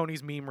lovingly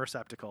Tony's meme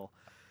receptacle,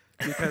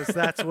 because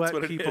that's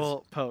what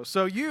people post.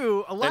 So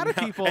a lot of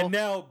people... And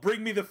now,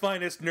 bring me the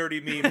finest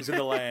nerdy memes in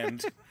the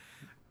land.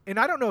 And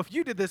I don't know if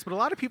you did this, but a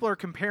lot of people are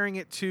comparing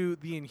it to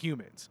the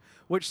Inhumans,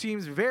 which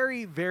seems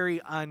very,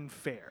 very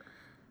unfair.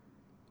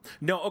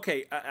 No,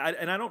 okay, I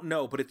don't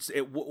know, but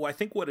I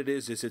think what it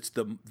is it's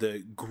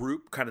the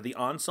group, kind of the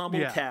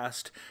ensemble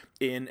cast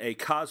in a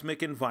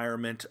cosmic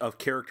environment of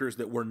characters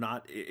that we're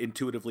not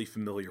intuitively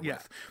familiar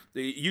with.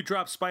 You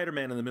drop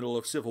Spider-Man in the middle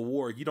of Civil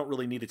War, you don't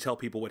really need to tell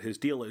people what his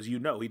deal is. You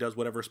know he does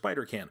whatever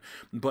Spider can.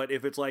 But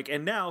if it's like,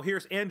 and now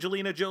here's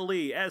Angelina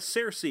Jolie as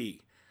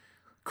Cersei,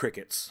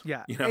 crickets.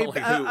 Yeah. You know,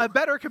 a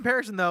better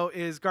comparison, though,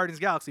 is Guardians of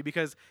the Galaxy,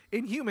 because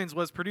Inhumans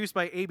was produced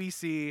by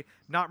ABC,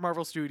 not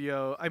Marvel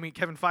Studio. I mean,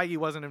 Kevin Feige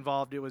wasn't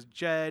involved. It was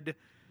Jed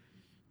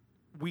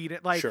Whedon.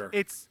 Like,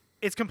 it's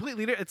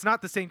completely different. It's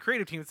not the same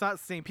creative team. It's not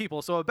the same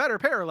people. So a better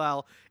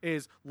parallel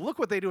is look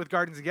what they do with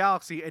Guardians of the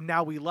Galaxy, and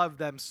now we love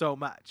them so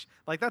much.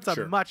 Like, that's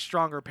a much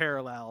stronger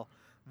parallel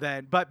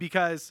but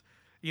because,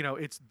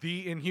 it's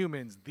the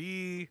Inhumans,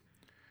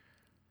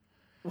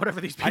 whatever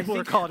these people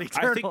are called,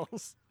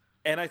 Eternals.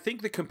 And I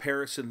think the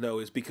comparison, though,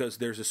 is because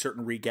there's a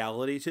certain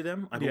regality to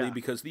them. I believe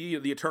because the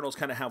Eternals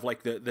kind of have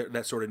like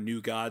that sort of new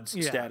gods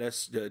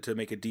status to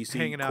make a DC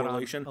hanging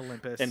correlation. Out on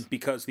Olympus. And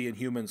because the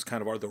Inhumans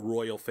kind of are the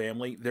royal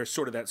family, there's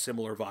sort of that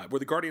similar vibe. Where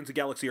the Guardians of the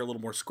Galaxy are a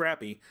little more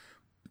scrappy,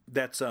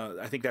 I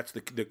think that's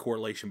the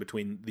correlation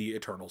between the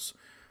Eternals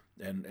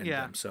and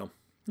them. So,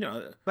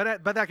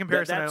 But that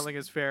comparison I don't think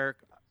is fair.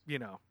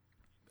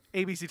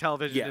 ABC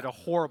Television did a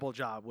horrible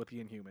job with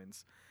the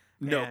Inhumans.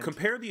 No,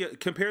 compare the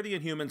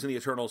Inhumans and the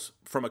Eternals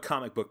from a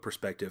comic book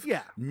perspective.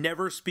 Yeah.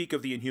 Never speak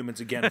of the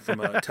Inhumans again from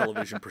a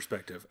television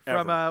perspective.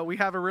 Ever. We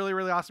have a really,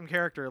 really awesome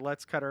character.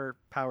 Let's cut our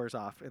powers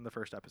off in the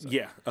first episode.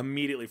 Yeah,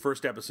 immediately,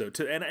 first episode.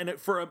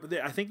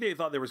 I think they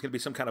thought there was going to be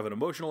some kind of an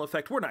emotional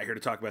effect. We're not here to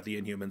talk about the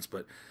Inhumans,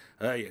 but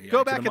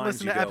go back and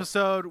listen to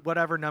episode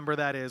whatever number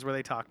that is where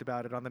they talked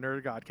about it on the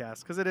Nerd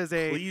Godcast, because it is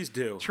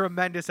a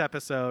tremendous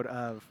episode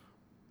of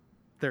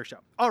their show.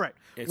 All right.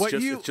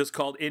 It's just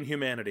called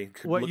Inhumanity.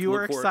 What you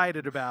were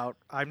excited about,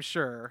 I'm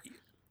sure,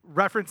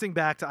 referencing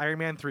back to Iron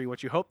Man 3,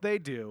 what you hope they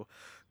do,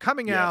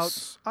 coming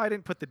out, I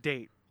didn't put the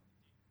date,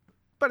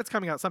 but it's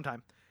coming out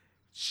sometime.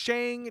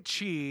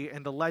 Shang-Chi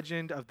and the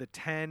Legend of the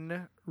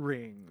Ten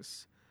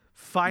Rings.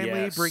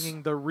 Finally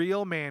bringing the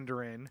real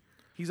Mandarin.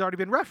 He's already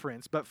been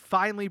referenced, but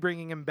finally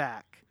bringing him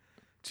back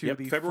to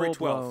the February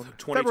 12th,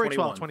 2021. February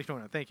 12th,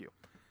 2021. Thank you.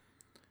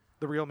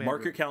 The real Mandarin.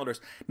 Mark your calendars.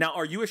 Now,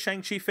 are you a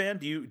Shang-Chi fan?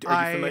 Are you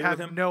familiar with him?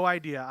 I have no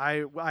idea.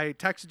 I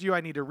texted you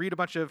I need to read a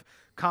bunch of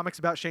comics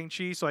about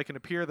Shang-Chi so I can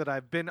appear that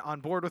I've been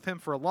on board with him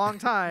for a long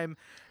time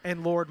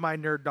and lord my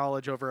nerd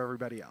knowledge over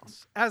everybody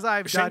else, as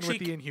I've done with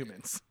the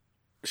Inhumans.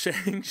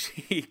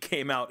 Shang-Chi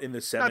came out in the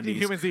 70s. Not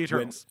the Inhumans, the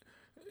Eternals.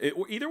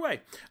 Either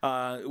way,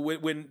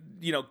 when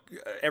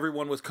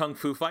everyone was kung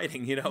fu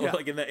fighting,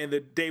 like in the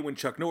day when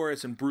Chuck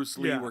Norris and Bruce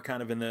Lee were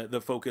kind of in the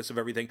focus of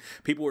everything,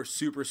 people were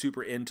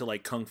super into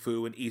like kung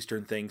fu and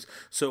Eastern things.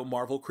 So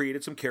Marvel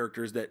created some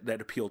characters that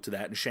appealed to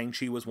that, and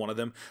Shang-Chi was one of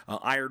them.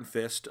 Iron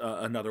Fist,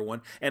 another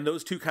one, and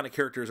those two kind of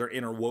characters are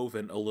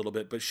interwoven a little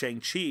bit. But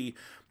Shang-Chi,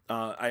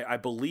 I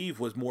believe,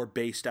 was more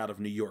based out of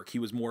New York. He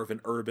was more of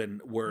an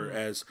urban,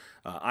 whereas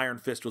Iron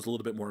Fist was a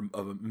little bit more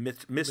of a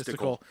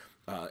mystical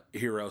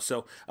hero.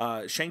 So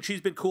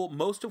Shang-Chi's been cool.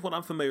 Most of what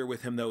I'm familiar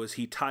with him, though, is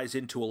he ties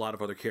into a lot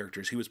of other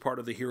characters. He was part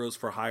of the Heroes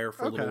for Hire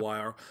for a little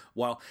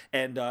while,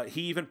 and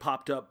he even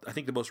popped up. I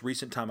think the most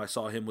recent time I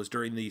saw him was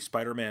during the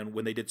Spider-Man,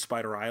 when they did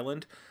Spider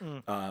Island.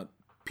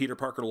 Peter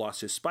Parker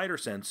lost his spider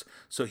sense,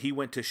 so he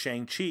went to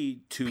Shang-Chi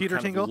to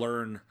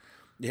learn.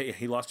 Yeah,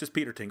 he lost his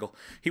Peter Tingle.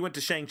 He went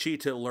to Shang-Chi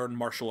to learn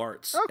martial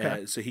arts.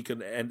 So he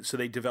could, and so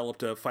they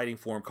developed a fighting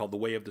form called the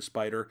Way of the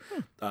Spider.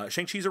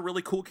 Shang-Chi's a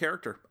really cool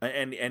character,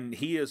 and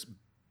he's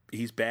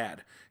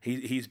bad.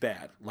 He's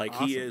bad. Like,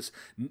 awesome. He is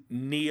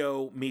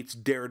Neo meets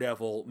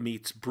Daredevil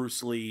meets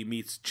Bruce Lee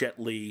meets Jet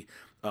Li,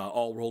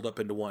 all rolled up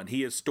into one.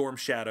 He is Storm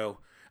Shadow.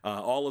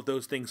 All of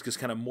those things just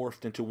kind of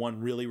morphed into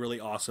one really, really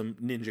awesome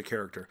ninja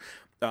character.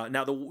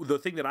 Now, the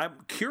thing that I'm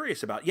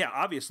curious about,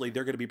 obviously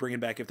they're going to be bringing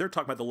back, if they're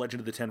talking about the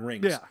Legend of the Ten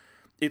Rings,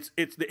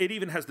 it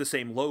even has the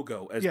same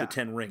logo as the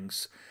Ten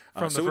Rings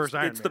from the first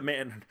Iron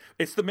Man.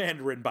 It's the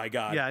Mandarin, by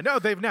God. Yeah, no,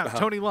 they've now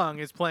Tony Leung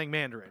is playing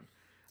Mandarin.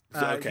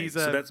 He's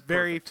that's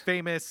very perfect.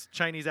 famous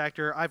Chinese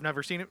actor. I've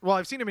never seen it. Well,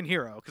 I've seen him in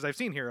Hero because I've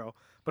seen Hero,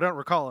 but I don't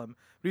recall him.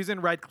 But he's in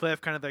Red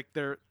Cliff, kind of like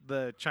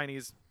the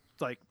Chinese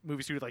like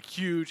movie studio, like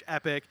huge,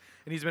 epic,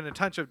 and he's been in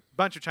a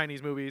bunch of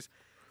Chinese movies.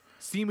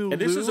 Simu Liu. And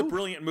this is a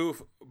brilliant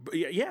move.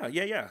 Yeah.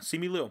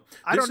 Simu Liu.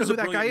 I don't know who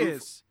that guy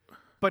is,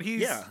 but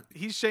he's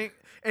Shang.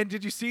 And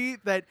did you see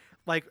that?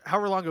 Like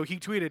however long ago he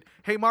tweeted,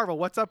 "Hey Marvel,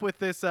 what's up with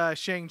this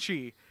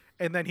Shang-Chi?"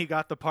 And then he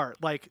got the part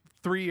like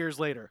 3 years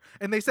later.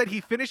 And they said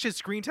he finished his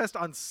screen test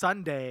on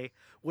Sunday,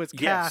 was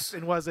cast,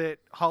 and was at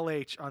Hall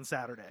H on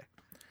Saturday.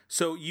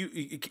 So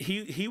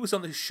he was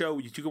on this show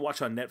you can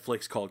watch on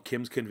Netflix called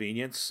Kim's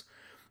Convenience.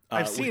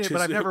 I've seen it,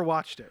 but I've never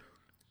watched it.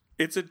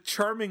 It's a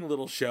charming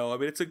little show. I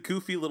mean, it's a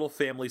goofy little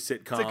family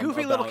sitcom. It's a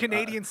goofy little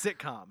Canadian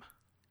sitcom.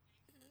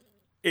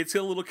 It's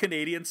a little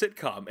Canadian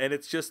sitcom, and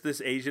it's just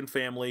this Asian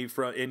family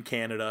in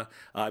Canada.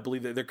 I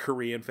believe that they're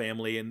Korean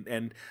family,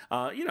 and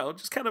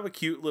just kind of a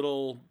cute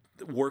little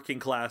working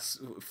class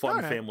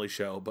fun family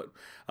show.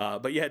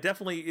 But yeah,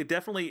 definitely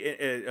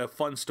a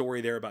fun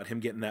story there about him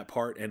getting that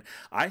part, and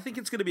I think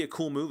it's going to be a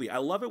cool movie. I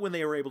love it when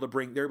they're able to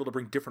bring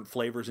different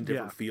flavors and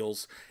different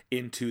feels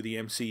into the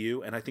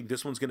MCU, and I think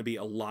this one's going to be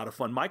a lot of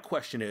fun. My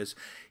question is,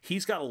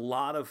 he's got a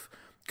lot of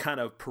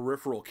kind of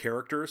peripheral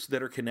characters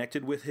that are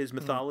connected with his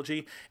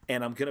mythology,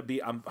 and I'm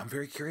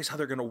very curious how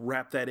they're going to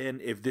wrap that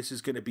in, if this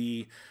is going to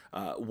be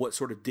what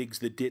sort of digs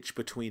the ditch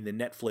between the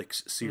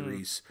Netflix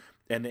series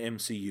and the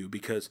MCU,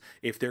 because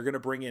if they're going to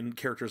bring in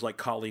characters like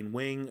Colleen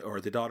Wing or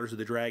the Daughters of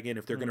the Dragon,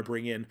 if they're going to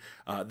bring in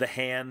the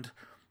Hand,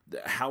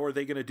 how are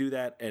they going to do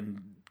that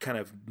and kind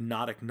of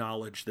not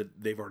acknowledge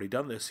that they've already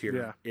done this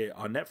here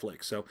on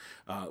Netflix? So,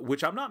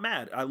 which I'm not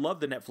mad. I love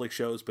the Netflix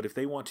shows, but if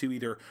they want to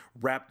either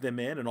wrap them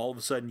in and all of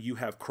a sudden you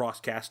have cross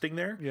casting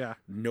there,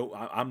 no,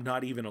 I'm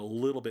not even a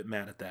little bit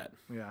mad at that.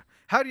 Yeah.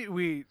 How do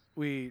you,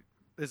 we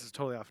this is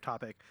totally off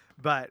topic,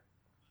 but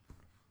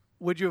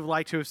would you have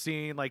liked to have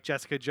seen like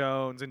Jessica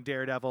Jones and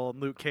Daredevil and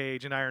Luke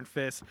Cage and Iron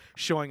Fist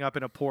showing up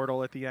in a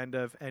portal at the end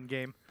of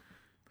Endgame?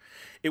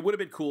 It would have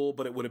been cool,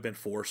 but it would have been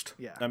forced.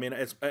 Yeah. I mean,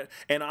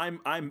 and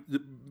I'm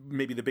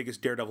maybe the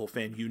biggest Daredevil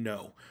fan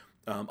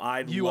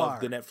I love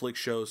the Netflix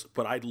shows,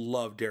 but I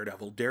love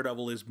Daredevil.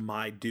 Daredevil is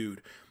my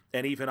dude.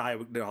 And even I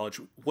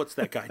acknowledge, what's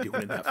that guy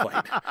doing in that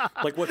fight?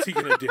 Like, what's he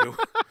going to do?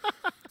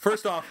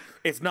 First off,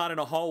 it's not in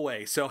a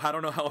hallway, so I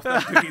don't know how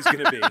effective he's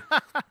going to be.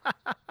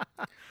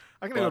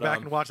 I'm going to go back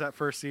and watch that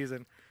first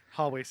season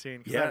hallway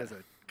scene. Yeah. That is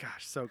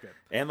so good.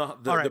 And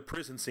the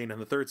prison scene in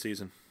the third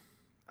season.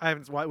 We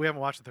haven't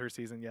watched the third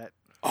season yet.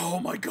 Oh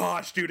my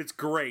gosh, dude, it's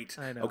great.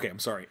 I know. Okay, I'm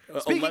sorry.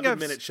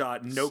 11-minute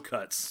shot, no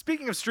cuts.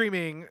 Speaking of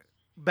streaming,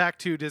 back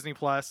to Disney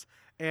Plus,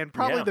 and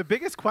probably the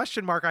biggest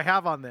question mark I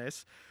have on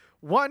this,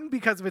 one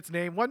because of its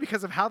name, one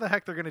because of how the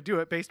heck they're going to do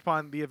it based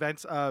upon the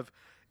events of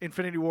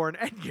Infinity War and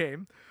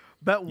Endgame.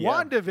 But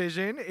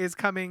WandaVision is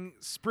coming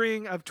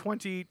spring of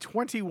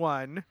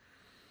 2021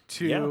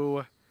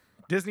 to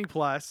Disney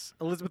Plus.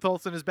 Elizabeth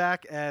Olsen is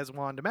back as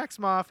Wanda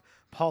Maximoff.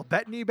 Paul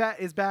Bettany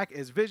is back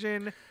as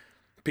Vision.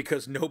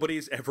 Because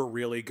nobody's ever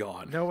really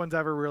gone. No one's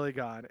ever really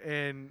gone.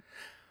 And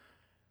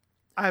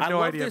I have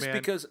no idea, man. I love this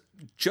because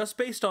just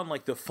based on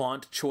like the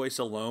font choice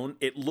alone,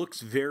 it looks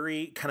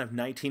very kind of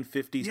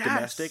 1950s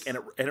domestic, and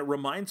it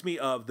reminds me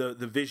of the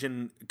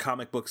Vision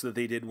comic books that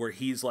they did where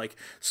he's like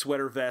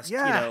sweater vest,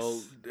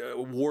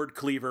 ward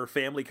cleaver,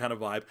 family kind of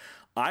vibe.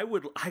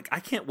 I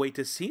can't wait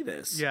to see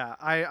this. Yeah,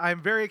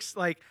 I'm very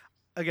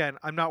again,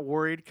 I'm not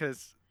worried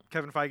because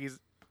Kevin Feige's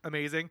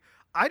amazing.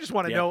 I just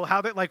want to know how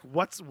that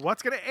what's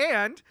going to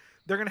end.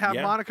 They're going to have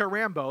Monica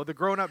Rambeau, the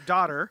grown-up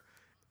daughter,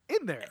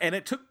 in there. And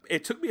it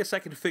took me a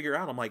second to figure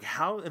out. I'm like,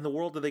 how in the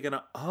world are they going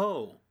to?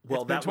 Oh,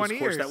 well, that was, of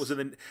course, that was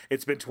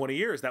it's been 20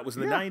 years. That was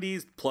in the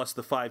 90s plus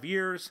the 5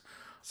 years.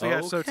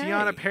 So so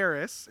Tiana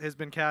Paris has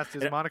been cast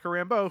as Monica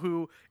Rambeau,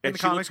 who in the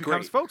comics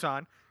becomes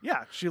Photon.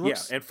 Yeah, she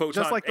looks and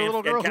Photon, just like the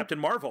little girl. And Captain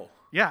Marvel.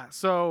 Yeah,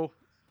 so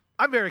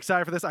I'm very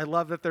excited for this. I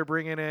love that they're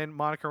bringing in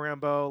Monica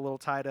Rambeau, a little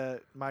tie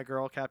to my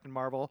girl, Captain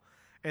Marvel.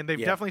 And they've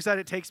definitely said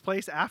it takes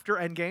place after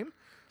Endgame.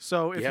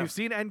 So if you've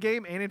seen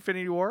Endgame and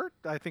Infinity War,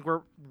 I think we're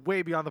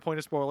way beyond the point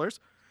of spoilers.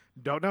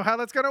 Don't know how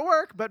that's going to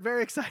work, but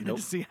very excited to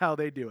see how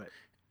they do it.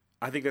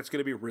 I think that's going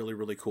to be really,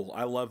 really cool.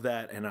 I love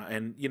that,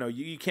 and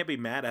you can't be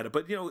mad at it.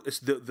 But it's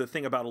the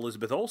thing about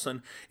Elizabeth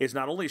Olsen is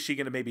not only is she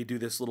going to maybe do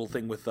this little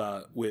thing with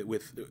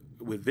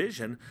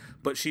Vision,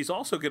 but she's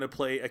also going to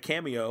play a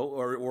cameo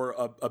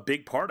or a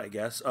big part, I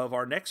guess, of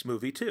our next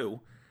movie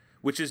too,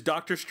 which is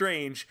Doctor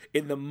Strange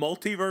in the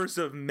Multiverse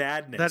of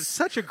Madness. That's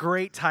such a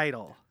great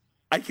title.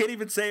 I can't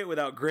even say it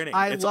without grinning.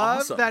 It's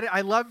awesome.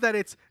 I love that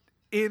it's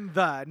in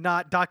the,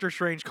 not Doctor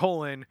Strange :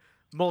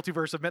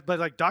 Multiverse of, but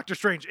like Doctor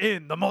Strange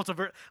in the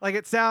multiverse. Like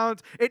it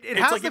sounds, it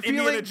has like the feeling.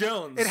 Indiana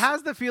Jones. It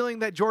has the feeling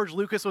that George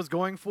Lucas was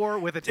going for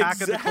with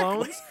Attack of the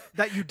Clones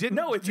that you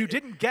didn't. You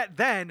didn't get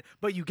then,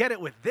 but you get it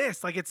with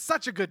this. Like it's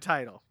such a good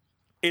title.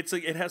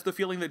 it has the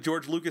feeling that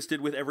George Lucas did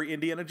with every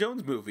Indiana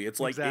Jones movie. It's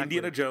like Exactly.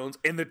 Indiana Jones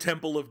in the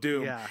Temple of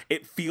Doom. Yeah.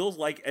 It feels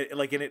like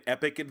an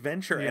epic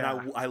adventure, Yeah.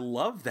 and I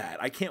love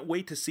that. I can't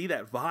wait to see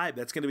that vibe.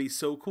 That's going to be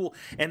so cool.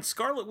 And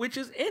Scarlet Witch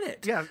is in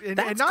it. Yeah, and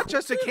That's not cool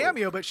just a too.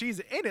 cameo, but she's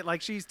in it.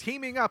 Like, she's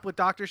teaming up with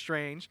Doctor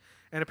Strange,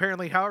 and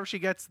apparently however she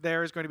gets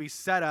there is going to be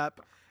set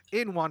up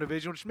in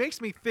WandaVision, which makes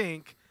me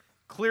think,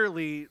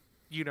 clearly,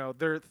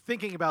 they're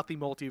thinking about the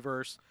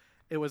multiverse.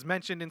 It was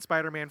mentioned in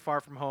Spider-Man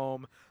Far From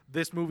Home.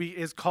 This movie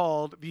is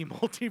called The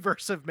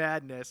Multiverse of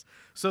Madness.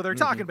 So they're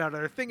talking about it,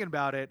 they're thinking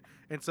about it,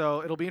 and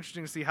so it'll be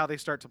interesting to see how they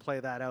start to play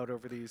that out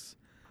over these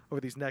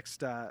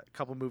next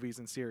couple movies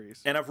and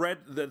series. And I've read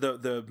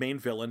the main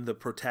villain, the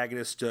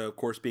protagonist, of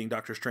course, being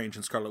Doctor Strange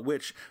and Scarlet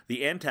Witch.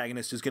 The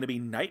antagonist is going to be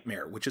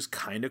Nightmare, which is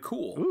kind of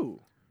cool.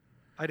 Ooh,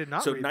 I did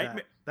not read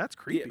that. That's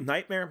creepy.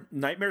 Yeah,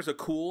 Nightmare's a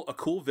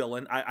cool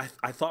villain.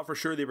 I thought for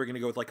sure they were going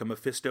to go with like a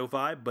Mephisto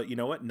vibe, but you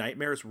know what?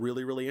 Nightmare is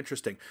really, really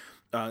interesting.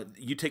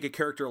 You take a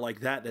character like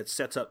that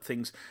sets up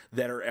things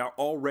that are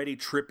already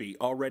trippy,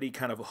 already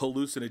kind of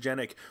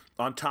hallucinogenic,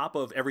 on top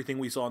of everything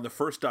we saw in the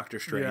first Doctor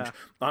Strange,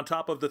 on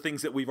top of the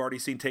things that we've already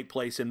seen take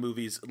place in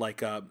movies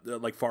like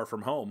Far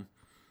From Home.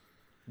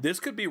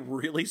 This could be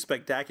really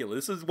spectacular.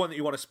 This is one that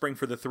you want to spring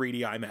for the 3D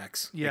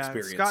IMAX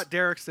experience. Scott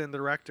Derrickson, the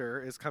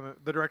director, is coming.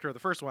 The director of the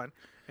first one,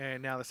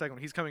 and now the second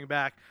one. He's coming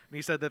back, and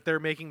he said that they're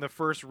making the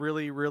first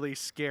really, really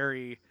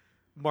scary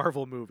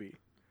Marvel movie.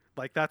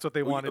 Like, that's what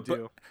they want to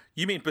do.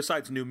 You mean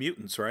besides New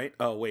Mutants, right?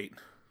 Oh, wait.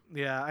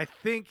 Yeah, I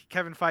think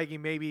Kevin Feige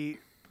maybe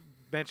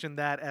mentioned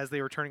that as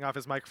they were turning off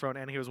his microphone,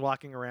 and he was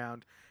walking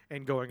around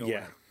and going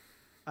away.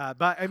 Yeah.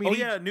 But I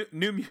mean,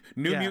 New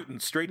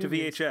Mutants, straight to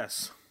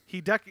VHS. He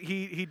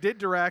did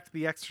direct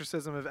The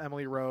Exorcism of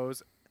Emily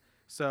Rose,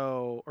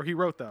 or he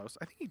wrote those.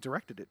 I think he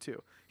directed it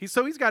too. He's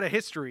got a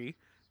history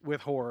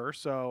with horror,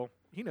 so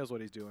he knows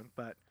what he's doing.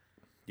 But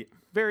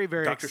very,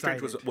 very Doctor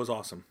excited Strange was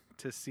awesome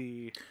to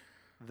see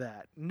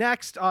that.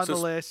 Next on the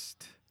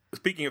list.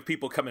 Speaking of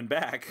people coming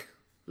back,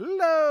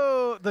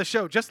 the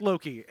show just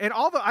Loki, and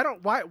all the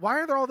why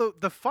are there all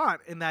the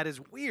font in that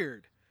is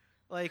weird.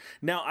 Like,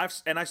 now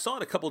I saw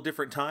it a couple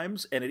different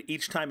times, and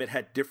each time it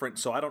had different.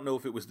 So I don't know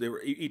if it was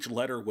each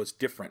letter was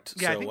different.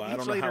 Yeah, so I think I don't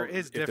each know letter if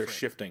is they're different.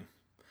 shifting.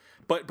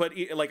 But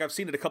like I've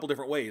seen it a couple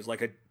different ways,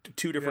 like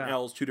two different Yeah.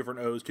 L's, two different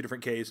O's, two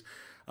different K's.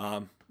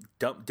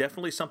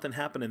 Definitely something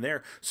happening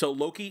there. So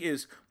Loki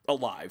is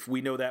alive.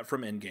 We know that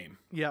from Endgame.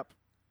 Yep,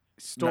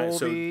 stole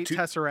So the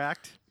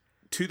Tesseract.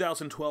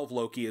 2012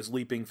 Loki is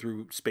leaping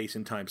through space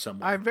and time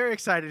somewhere. I'm very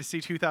excited to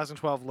see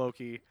 2012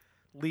 Loki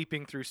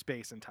leaping through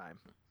space and time.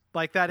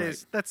 Like,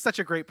 that's such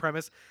a great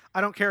premise. I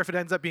don't care if it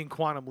ends up being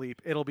Quantum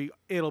Leap. It'll be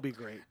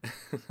great.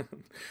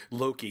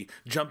 Loki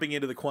jumping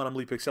into the Quantum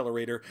Leap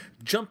accelerator,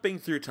 jumping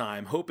through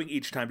time, hoping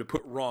each time to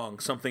put wrong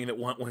something that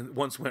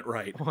once went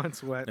right.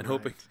 And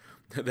hoping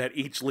that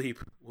next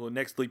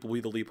leap will be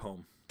the leap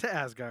home. To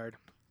Asgard.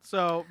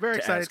 So, very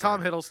excited.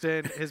 Asgard. Tom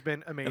Hiddleston has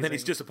been amazing. And then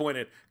he's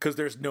disappointed because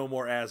there's no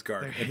more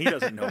Asgard, and he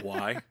doesn't know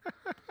why.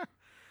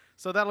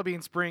 So that'll be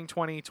in spring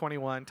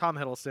 2021. Tom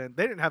Hiddleston.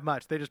 They didn't have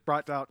much. They just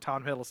brought out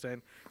Tom Hiddleston.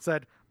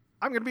 Said,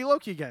 I'm going to be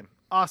Loki again.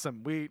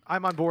 Awesome.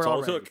 I'm on board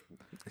already.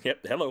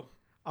 Yep. Hello.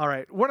 All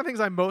right. One of the things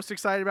I'm most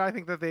excited about, I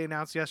think that they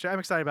announced yesterday, I'm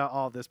excited about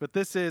all of this, but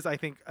this is, I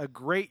think, a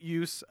great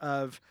use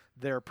of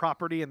their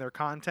property and their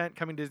content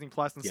coming to Disney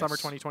Plus in summer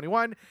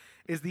 2021,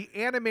 is the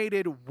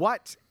animated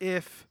What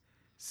If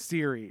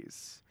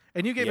series.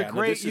 And you gave a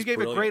great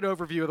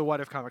overview of the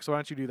What If comics. So why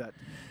don't you do that?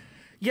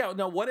 Yeah,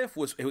 no, What If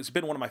it's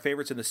been one of my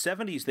favorites. In the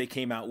 70s, they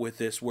came out with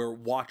this where the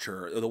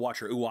Watcher,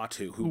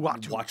 Uatu, who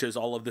watches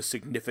all of the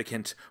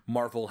significant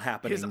Marvel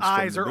happenings. His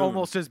eyes are moon.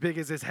 Almost as big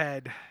as his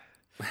head.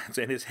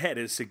 And his head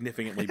is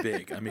significantly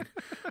big. I mean,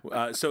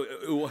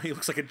 so he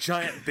looks like a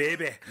giant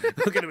baby.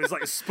 Look at him, he's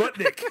like a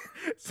Sputnik.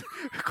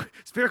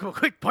 Spherical,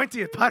 quick,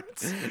 pointy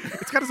parts.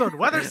 It's got his own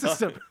weather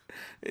system.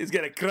 He's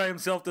going to cry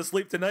himself to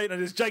sleep tonight on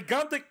his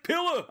gigantic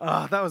pillow.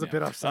 Oh, that was a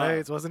bit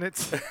offsides, wasn't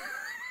it?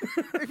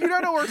 If you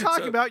don't know what we're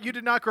talking about, you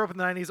did not grow up in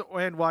the 90s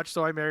and watch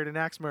So I Married an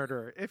Axe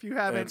Murderer. If you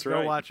haven't,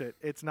 go watch it.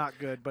 It's not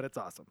good, but it's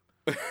awesome.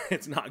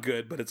 It's not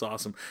good, but it's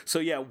awesome. So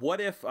yeah, what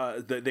if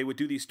they would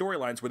do these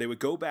storylines where they would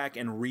go back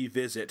and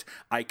revisit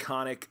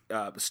iconic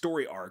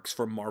story arcs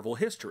from Marvel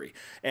history,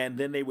 and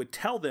then they would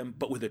tell them,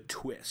 but with a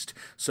twist.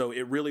 So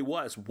it really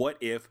was, what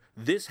if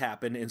this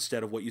happened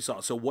instead of what you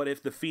saw? So what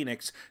if the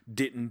Phoenix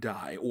didn't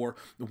die? Or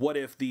what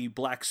if the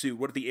black suit,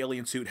 what if the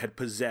alien suit had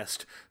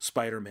possessed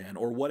Spider-Man?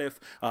 Or what if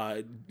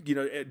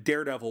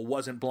Daredevil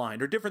wasn't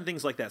blind? Or different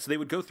things like that. So they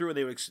would go through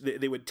and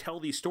they would tell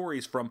these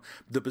stories from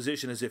the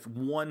position as if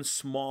one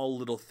small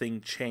little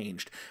thing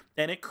changed,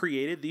 and it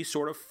created these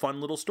sort of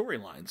fun little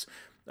storylines.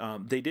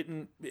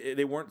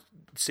 They weren't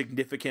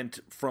significant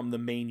from the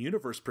main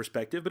universe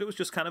perspective, but it was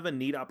just kind of a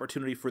neat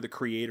opportunity for the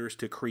creators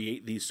to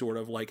create these sort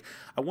of like,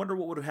 I wonder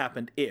what would have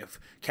happened if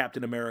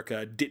Captain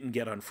America didn't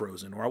get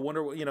unfrozen, or I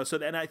wonder what,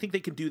 and I think they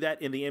can do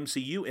that in the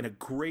MCU in a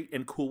great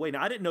and cool way.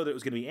 Now, I didn't know that it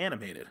was going to be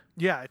animated.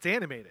 Yeah, it's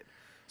animated.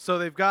 So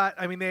they've got,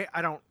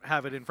 I don't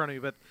have it in front of me,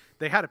 but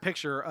they had a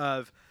picture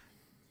of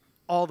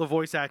all the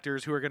voice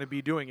actors who are going to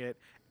be doing it,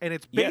 and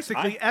it's Yes,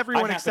 basically I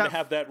everyone happen except to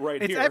have that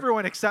right it's here.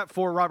 everyone except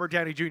for Robert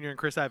Downey Jr. and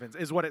Chris Evans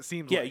is what it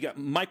seems Yeah, like. you got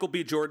Michael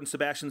B. Jordan,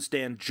 Sebastian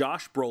Stan,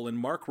 Josh Brolin,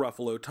 Mark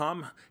Ruffalo,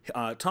 Tom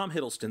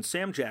Hiddleston,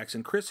 Sam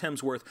Jackson, Chris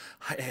Hemsworth,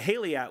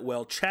 Haley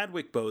Atwell,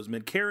 Chadwick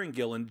Boseman, Karen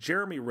Gillan,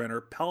 Jeremy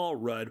Renner, Paul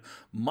Rudd,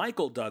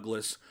 Michael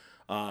Douglas.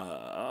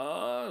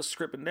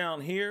 Scripping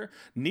down here,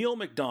 Neil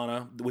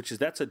McDonough,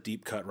 that's a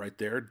deep cut right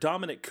there.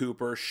 Dominic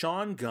Cooper,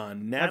 Sean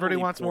Gunn, Natalie Everybody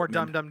wants more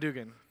Portman. Dum Dum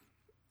Dugan.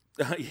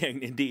 Yeah,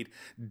 indeed.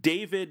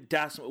 David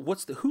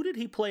who did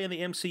he play in the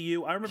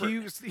MCU? I remember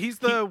He's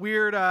the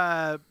weird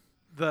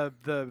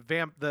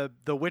the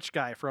witch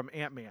guy from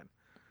Ant-Man.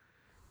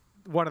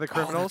 One of the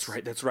criminals. Oh,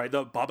 that's right.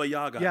 The Baba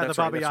Yaga. Yeah, that's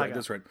the right, Baba Yaga.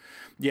 That's right.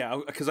 Yeah,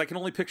 because I can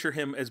only picture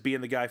him as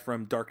being the guy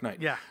from Dark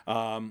Knight. Yeah.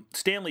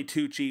 Stanley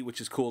Tucci, which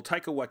is cool.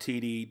 Taika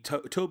Waititi,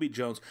 Toby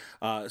Jones.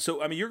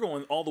 So I mean, you're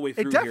going all the way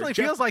through. It definitely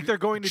here. feels like they're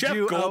going to Jeff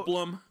do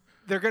Goldblum.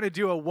 they're going to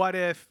do a what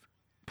if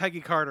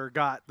Peggy Carter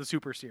got the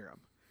super serum.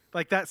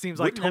 Like that seems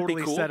like Wouldn't that be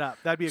totally cool? set up.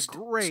 That'd be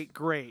a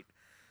great.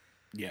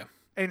 Yeah.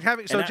 And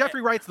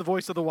Jeffrey Wright's the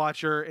voice of the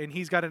Watcher, and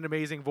he's got an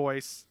amazing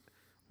voice.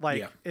 Like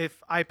Yeah.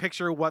 if I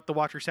picture what the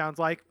Watcher sounds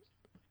like,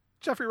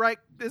 Jeffrey Wright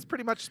is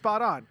pretty much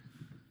spot on.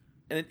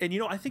 And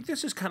I think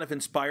this is kind of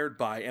inspired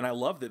by, and I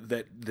love that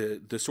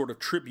the sort of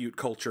tribute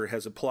culture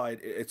has applied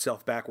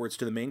itself backwards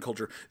to the main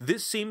culture.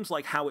 This seems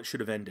like how it should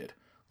have ended.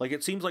 Like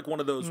it seems like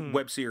one of those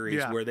web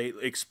series where they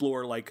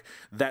explore like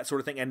that sort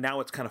of thing, and now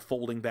it's kind of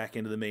folding back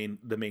into the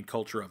main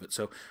culture of it.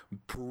 So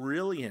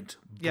brilliant.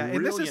 Yeah,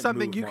 and this is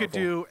something move, you could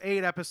Marvel. do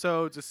 8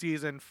 episodes a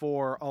season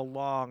for a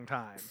long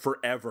time.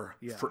 Forever.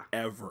 Yeah.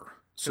 Forever.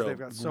 So they've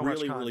got so much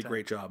really content.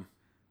 great job.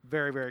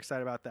 Very, very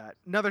excited about that.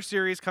 Another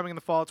series coming in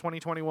the fall of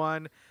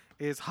 2021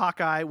 is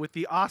Hawkeye with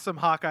the awesome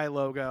Hawkeye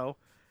logo.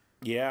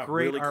 Yeah,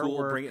 Great really cool.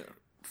 artwork. Bring it,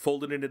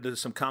 fold it into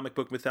some comic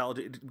book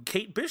mythology.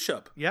 Kate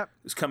Bishop Yep.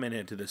 is coming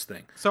into this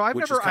thing. So I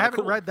which is haven't kinda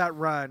cool. read that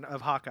run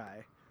of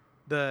Hawkeye.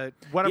 The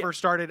whatever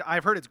started.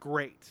 I've heard it's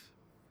great.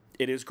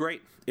 It is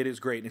great. It is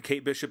great. And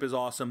Kate Bishop is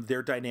awesome.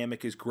 Their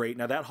dynamic is great.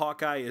 Now, that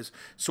Hawkeye is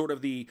sort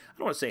of I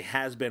don't want to say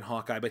has-been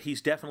Hawkeye, but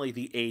he's definitely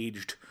the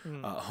aged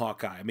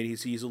Hawkeye. I mean,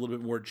 he's a little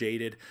bit more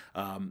jaded.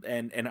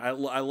 And I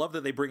love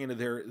that they bring into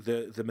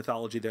the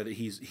mythology there that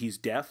he's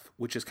deaf,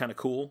 which is kind of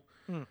cool.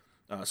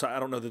 So I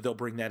don't know that they'll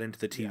bring that into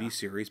the TV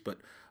series, but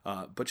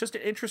just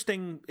an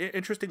interesting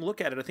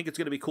look at it. I think it's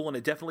going to be cool, and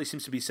it definitely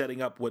seems to be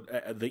setting up what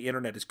the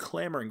internet is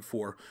clamoring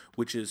for,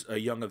 which is a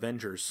Young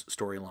Avengers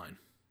storyline.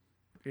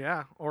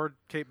 Yeah, or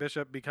Kate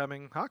Bishop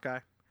becoming Hawkeye.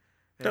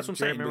 That's what I'm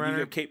saying. Jeremy Renner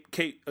You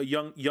got a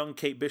young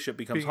Kate Bishop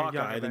becomes being a young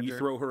Hawkeye, and then you Avenger.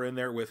 throw her in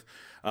there with,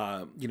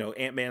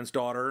 Ant-Man's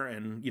daughter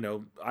and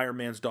Iron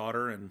Man's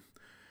daughter and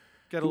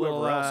Get a little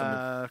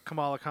whoever else.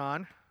 Kamala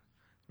Khan,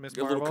 Miss a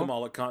Marvel. little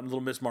Kamala Khan, a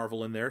little Miss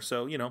Marvel in there.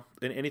 So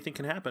anything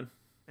can happen.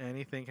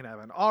 Anything can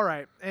happen. All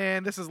right,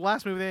 and this is the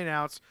last movie they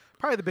announced.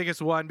 Probably the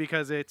biggest one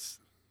because it's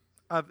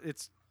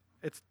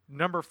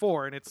number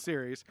 4 in its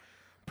series.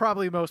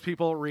 Probably most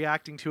people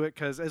reacting to it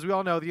because, as we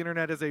all know, the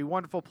internet is a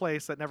wonderful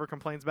place that never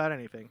complains about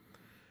anything.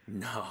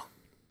 No.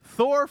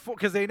 Thor,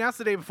 because they announced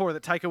the day before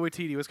that Taika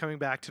Waititi was coming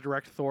back to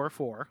direct Thor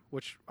 4,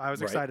 which I was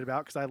Right. excited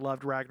about because I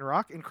loved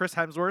Ragnarok. And Chris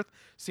Hemsworth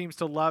seems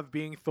to love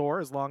being Thor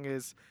as long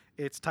as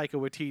it's Taika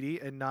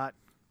Waititi and not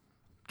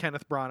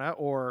Kenneth Branagh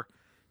or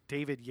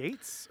David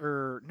Yates.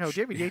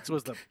 David Yates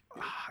was the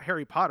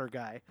Harry Potter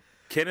guy.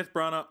 Kenneth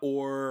Branagh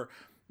or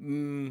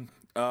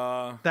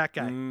That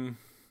guy.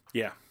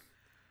 yeah.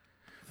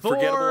 Thor,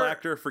 Forgettable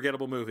actor,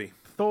 forgettable movie.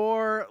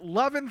 Thor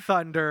Love and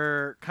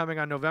Thunder coming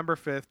on November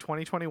 5th,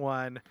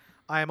 2021.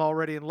 I am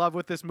already in love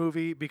with this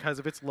movie because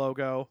of its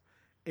logo.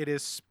 It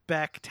is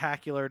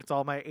spectacular. It's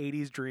all my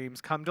 80s dreams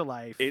come to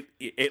life.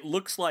 It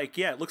looks like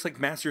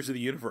Masters of the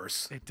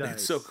Universe. It does.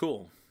 It's so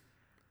cool.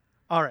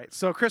 All right,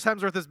 so Chris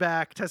Hemsworth is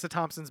back. Tessa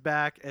Thompson's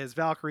back as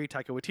Valkyrie.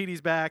 Taika Waititi's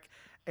back.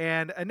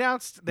 And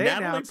announced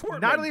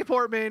Natalie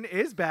Portman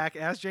is back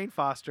as Jane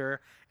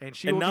Foster, and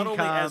she will not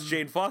become only as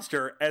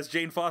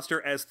Jane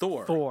Foster as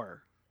Thor.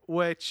 Thor,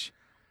 which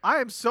I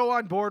am so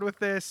on board with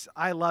this.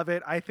 I love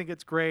it. I think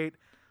it's great.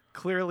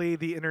 Clearly,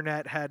 the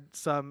internet had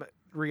some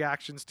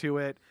reactions to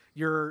it.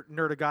 Your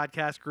Nerd of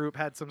Godcast group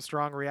had some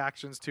strong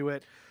reactions to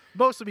it,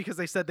 mostly because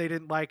they said they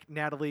didn't like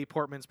Natalie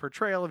Portman's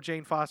portrayal of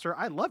Jane Foster.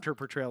 I loved her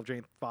portrayal of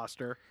Jane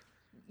Foster.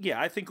 Yeah,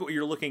 I think what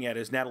you're looking at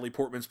is Natalie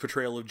Portman's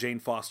portrayal of Jane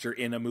Foster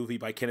in a movie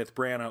by Kenneth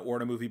Branagh or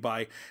in a movie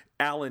by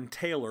Alan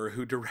Taylor,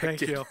 who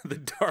directed The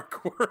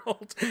Dark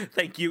World.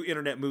 Thank you,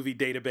 Internet Movie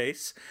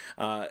Database.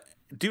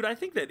 Dude, I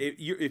think that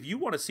if you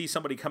want to see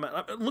somebody come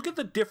out, look at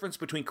the difference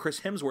between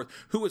Chris Hemsworth,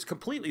 who was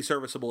completely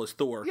serviceable as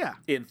Thor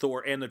in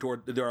Thor and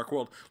the Dark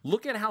World.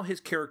 Look at how his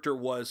character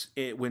was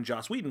when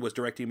Joss Whedon was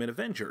directing him in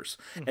Avengers,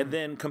 and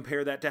then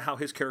compare that to how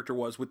his character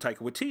was with Taika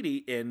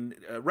Waititi in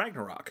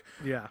Ragnarok.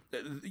 Yeah.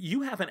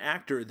 You have an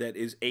actor that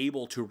is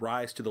able to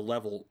rise to the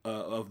level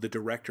of the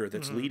director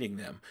that's leading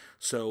them.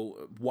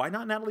 So why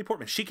not Natalie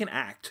Portman? She can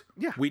act.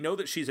 Yeah. We know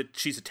that she's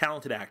a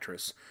talented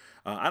actress.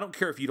 I don't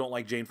care if you don't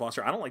like Jane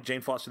Foster. I don't like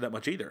Jane Foster that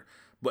much either.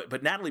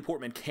 But Natalie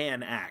Portman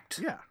can act.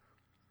 Yeah.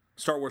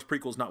 Star Wars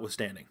prequels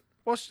notwithstanding.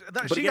 Well,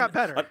 she got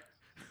better.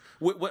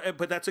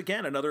 But that's,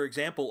 again, another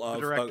example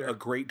of a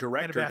great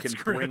director can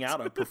bring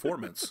out a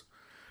performance.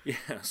 Yeah,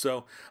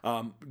 so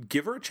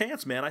give her a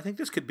chance, man. I think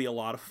this could be a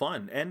lot of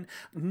fun. And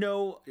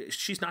no,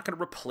 she's not going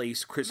to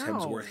replace Chris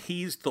Hemsworth.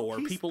 He's Thor.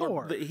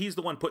 He's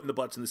the one putting the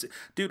butts in the...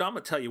 Dude, I'm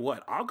going to tell you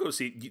what. I'll go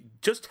see...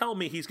 Just tell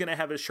me he's going to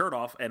have his shirt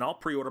off, and I'll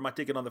pre-order my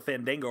ticket on the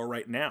Fandango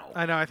right now.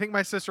 I know. I think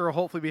my sister will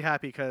hopefully be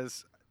happy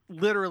because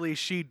literally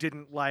she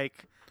didn't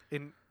like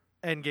in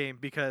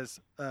Endgame because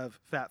of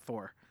Fat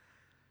Thor.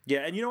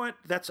 Yeah, and you know what?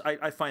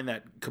 I find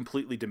that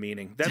completely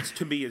demeaning. That's,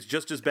 to me, is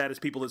just as bad as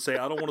people that say,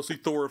 I don't want to see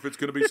Thor if it's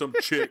going to be some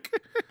chick.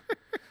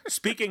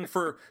 Speaking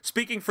for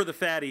the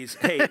fatties,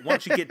 hey, why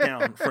don't you get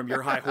down from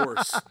your high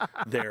horse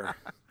there?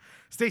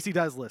 Stacy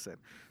does listen,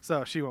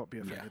 so she won't be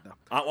offended, though.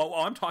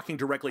 I'm talking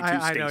directly to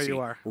Stacy. I know you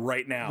are.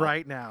 Right now.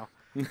 Right now.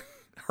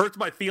 Hurts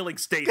my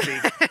feelings, Stacy.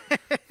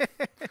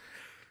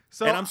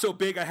 And I'm so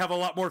big, I have a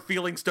lot more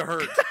feelings to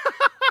hurt.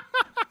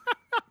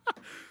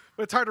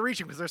 But it's hard to reach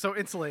them because they're so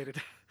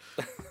insulated.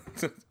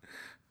 It's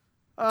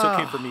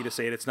okay for me to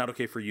say it. It's not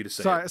okay for you to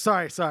say it.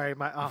 Sorry.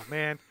 Oh,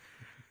 man.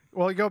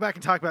 Well, you go back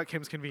and talk about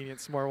Kim's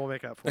Convenience more. We'll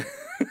make up for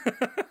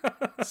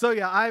it. So,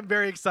 yeah, I'm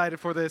very excited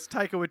for this.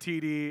 Taika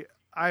Waititi,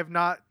 I've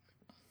not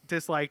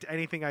disliked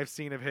anything I've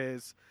seen of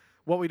his.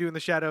 What We Do in the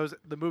Shadows,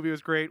 the movie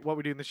was great. What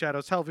We Do in the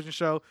Shadows television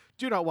show,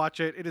 do not watch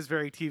it. It is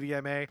very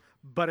TVMA,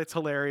 but it's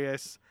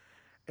hilarious.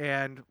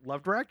 And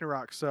loved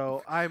Ragnarok,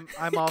 so I'm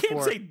all for it. You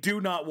can't say do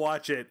not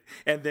watch it,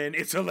 and then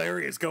it's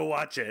hilarious, go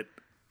watch it.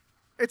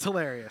 It's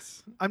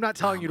hilarious. I'm not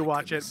telling you to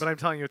watch it, but I'm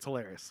telling you it's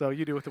hilarious. So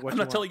you do with it what you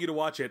want. I'm not telling you to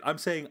watch it. I'm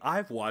saying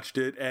I've watched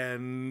it,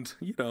 and,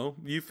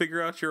 you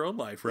figure out your own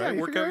life, right?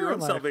 Yeah, Work out your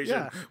own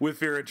salvation with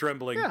fear and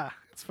trembling. Yeah,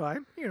 it's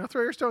fine.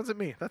 Throw your stones at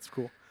me. That's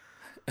cool.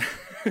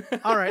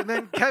 All right, and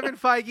then Kevin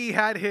Feige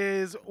had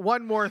his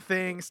one more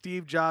thing,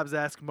 Steve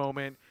Jobs-esque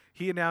moment.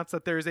 He announced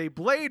that there's a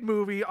Blade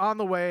movie on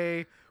the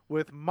way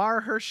with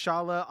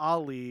Mahershala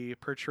Ali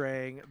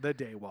portraying the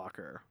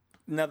Daywalker.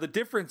 Now, the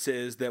difference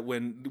is that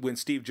when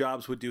Steve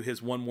Jobs would do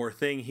his one more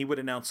thing, he would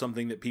announce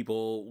something that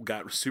people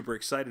got super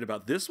excited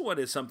about. This one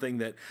is something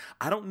that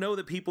I don't know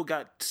that people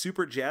got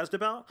super jazzed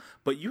about,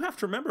 but you have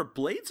to remember,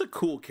 Blade's a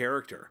cool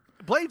character.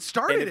 Blade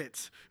started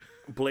it.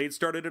 Blade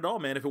started it all,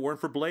 man. If it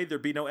weren't for Blade,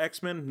 there'd be no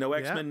X-Men,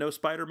 no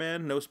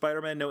Spider-Man, no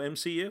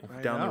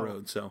MCU down the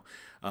road. So,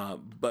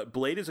 but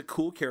Blade is a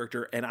cool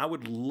character, and I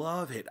would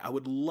love it. I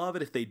would love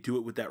it if they do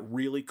it with that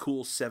really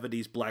cool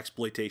 70s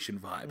blaxploitation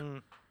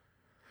vibe.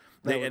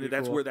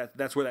 That's cool.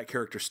 That's where that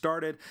character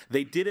started.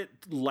 They did it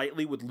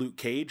lightly with Luke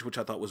Cage, which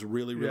I thought was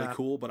really, really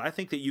cool. But I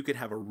think that you could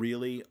have a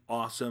really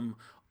awesome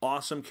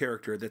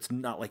character that's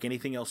not like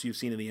anything else you've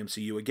seen in the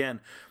MCU.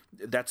 Again,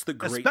 that's the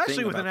great thing about these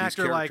characters. Especially with an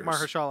actor like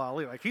Mahershala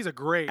Ali. Like, he's a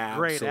great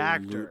actor.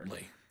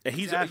 Absolutely. And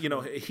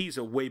he's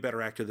a way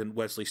better actor than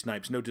Wesley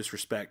Snipes. No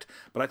disrespect,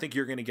 but I think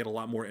you're going to get a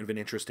lot more of an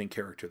interesting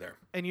character there.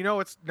 And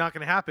it's not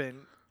going to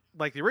happen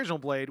like the original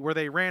Blade, where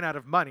they ran out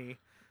of money.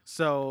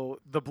 So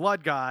the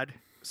Blood God,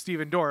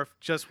 Steven Dorff,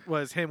 just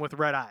was him with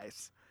red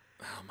eyes.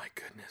 Oh my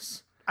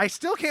goodness! I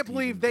still can't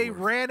believe they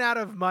ran out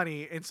of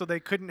money, and so they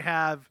couldn't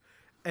have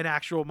an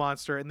actual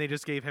monster, and they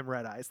just gave him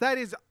red eyes. That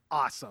is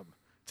awesome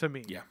to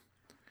me.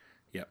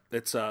 Yeah,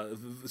 it's the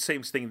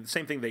same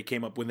thing they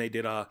came up when they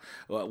did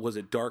was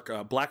it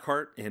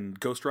Blackheart and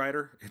Ghost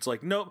Rider? It's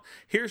like, nope,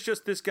 here's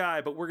just this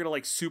guy, but we're gonna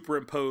like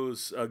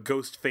superimpose a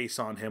ghost face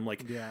on him.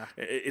 Like,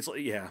 it's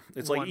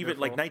like like even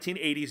like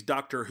 1980s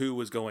Doctor Who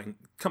was going,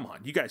 come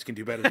on, you guys can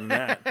do better than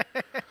that.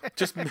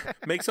 Just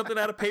make something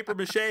out of paper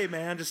mache,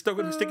 man. Just stick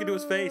it to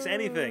his face,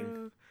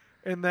 anything.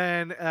 And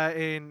then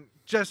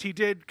he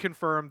did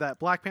confirm that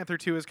Black Panther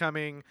 2 is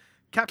coming.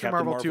 Captain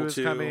Marvel 2 is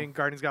coming.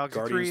 Guardians of the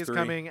Galaxy 3 is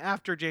coming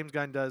after James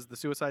Gunn does the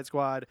Suicide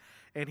Squad.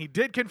 And he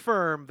did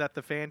confirm that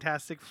the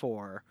Fantastic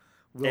Four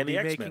will be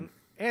making...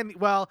 And,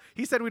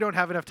 he said we don't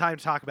have enough time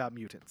to talk about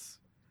mutants,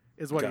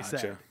 is what he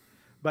said.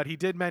 But he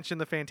did mention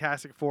the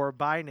Fantastic Four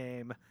by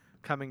name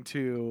coming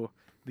to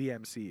the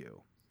MCU.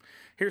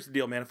 Here's the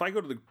deal, man. If I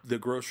go to the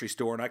grocery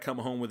store and I come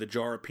home with a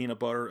jar of peanut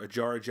butter, a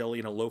jar of jelly,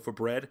 and a loaf of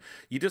bread,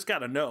 you just got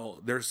to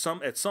know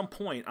at some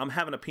point I'm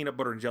having a peanut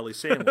butter and jelly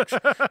sandwich.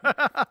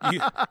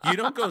 you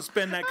don't go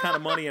spend that kind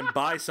of money and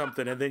buy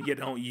something and then you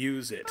don't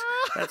use it.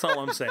 That's all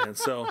I'm saying.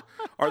 So,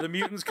 are the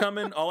mutants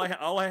coming? All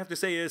I have to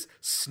say is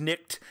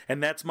snicked,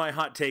 and that's my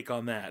hot take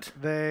on that.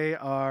 They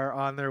are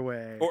on their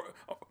way.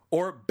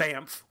 Or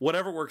BAMF,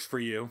 whatever works for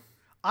you.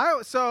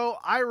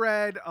 I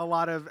read a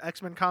lot of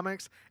X-Men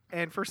comics,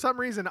 and for some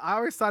reason, I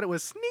always thought it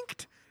was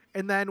sneaked.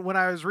 And then when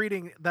I was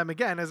reading them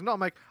again, I'm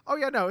like, oh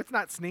yeah, no, it's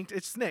not sneaked,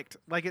 it's snicked,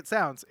 like it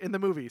sounds in the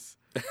movies.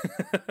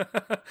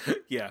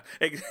 Yeah,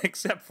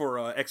 except for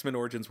X-Men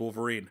Origins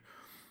Wolverine.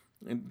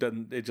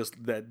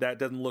 That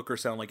doesn't look or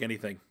sound like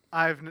anything.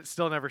 I've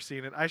still never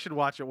seen it. I should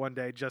watch it one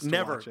day just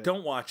to watch it.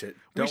 Don't watch it.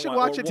 We should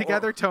watch it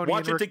together, Tony.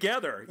 Watch it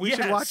together. We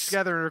should watch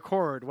together and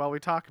record while we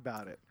talk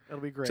about it. It'll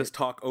be great. Just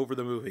talk over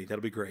the movie.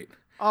 That'll be great.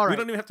 All right. We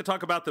don't even have to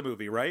talk about the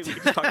movie, right? We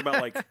can just talk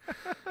about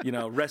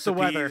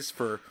recipes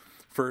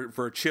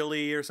for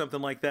chili or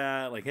something like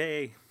that. Like,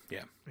 hey,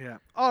 Yeah. Yeah.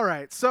 All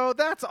right. So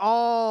that's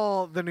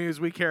all the news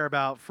we care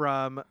about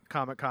from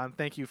Comic-Con.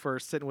 Thank you for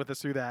sitting with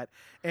us through that.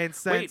 And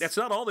Wait, that's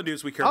not all the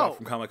news we care about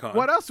from Comic-Con.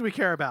 What else do we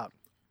care about?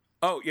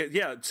 Oh,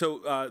 yeah.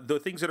 So the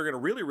things that are going to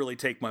really, really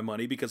take my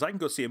money, because I can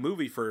go see a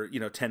movie for,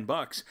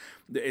 $10,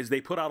 is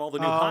they put out all the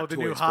new hot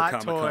toys for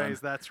Comic-Con. Toys,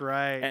 that's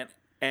right.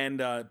 And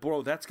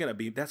bro, that's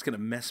gonna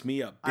mess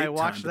me up big I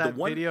watched time. that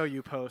video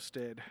you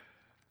posted.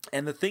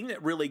 And the thing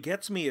that really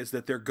gets me is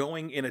that they're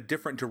going in a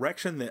different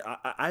direction. That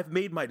I've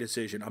made my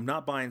decision. I'm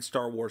not buying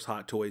Star Wars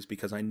hot toys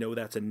because I know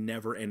that's a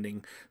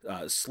never-ending,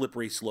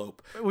 slippery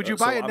slope. Would you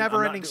buy a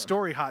never-ending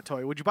story hot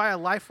toy? Would you buy a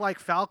lifelike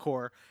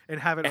Falcor and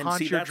have it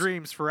haunt your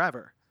dreams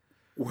forever?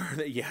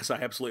 Yes, I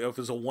absolutely. If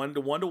it's a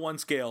 1-to-1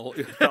 scale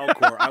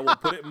Falcor, I will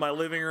put it in my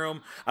living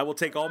room. I will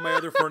take all my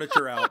other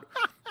furniture out.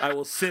 I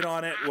will sit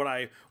on it when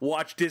I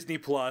watch Disney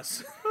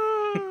Plus.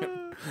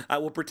 I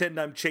will pretend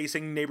I'm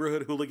chasing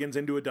neighborhood hooligans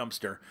into a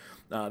dumpster.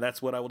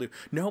 That's what I will do.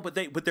 No, but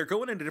they're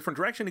going in a different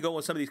direction to go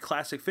with some of these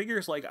classic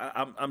figures. Like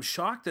I'm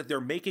shocked that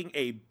they're making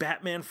a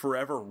Batman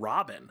Forever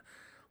Robin.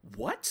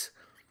 What?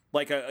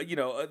 Like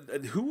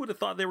who would have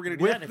thought they were going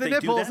to do that? With the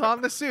nipples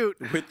on the suit.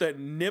 With the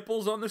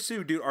nipples on the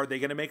suit, dude. Are they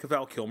going to make a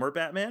Val Kilmer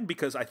Batman?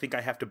 Because I think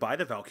I have to buy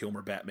the Val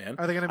Kilmer Batman.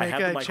 Are they going to make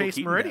a Chase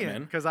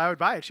Meridian? Because I would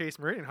buy a Chase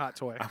Meridian hot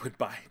toy. I would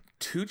buy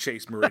 2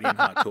 Chase Meridian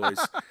hot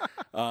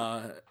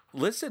toys.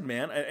 Listen,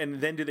 man.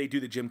 And then do they do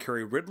the Jim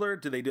Carrey Riddler?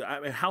 Do they do?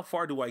 I mean, how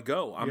far do I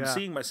go? I'm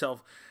seeing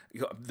myself.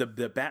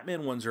 The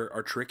Batman ones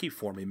are tricky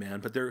for me, man.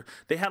 But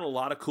they had a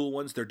lot of cool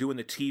ones. They're doing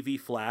the TV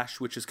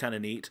Flash, which is kind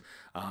of neat.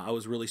 I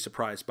was really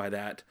surprised by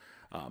that.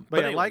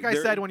 But anyway, like I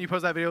said when you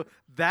post that video,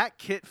 that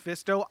Kit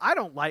Fisto, I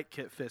don't like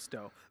Kit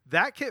Fisto.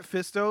 That Kit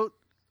Fisto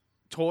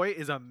toy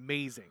is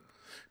amazing.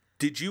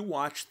 Did you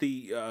watch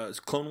the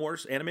Clone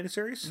Wars animated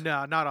series?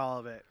 No, not all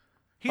of it.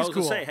 He's cool. I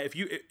was gonna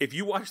say, if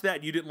you watched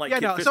that, you didn't like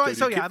Kit Fisto.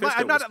 So yeah,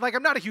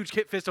 I'm not a huge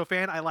Kit Fisto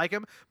fan. I like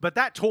him, but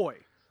that toy,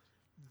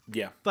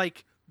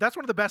 that's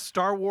one of the best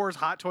Star Wars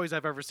hot toys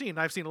I've ever seen.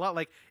 I've seen a lot.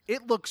 Like,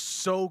 it looks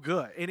so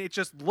good, and it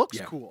just looks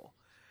cool.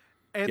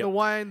 And the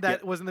one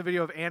that was in the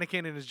video of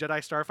Anakin and his Jedi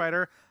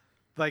Starfighter,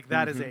 like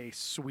that is a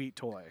sweet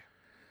toy.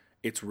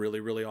 It's really,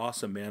 really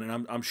awesome, man.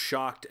 And I'm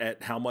shocked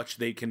at how much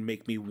they can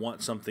make me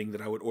want something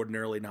that I would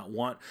ordinarily not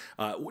want.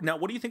 Now,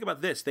 what do you think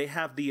about this? They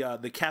have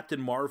the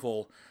Captain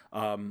Marvel.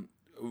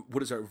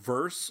 What is it?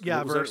 Verse?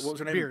 Yeah, Verse. What was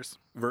her name? Veers.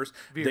 Verse.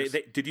 Veers.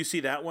 Did you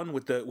see that one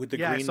with the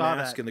green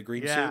mask and the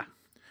green suit?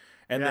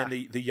 And then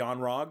the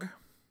Yon-Rogg?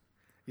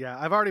 Yeah,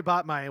 I've already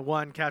bought my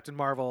one Captain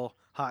Marvel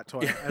hot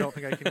toy. I don't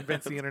think I can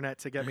convince the internet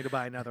to get me to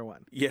buy another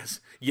one. Yes,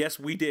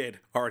 we did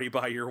already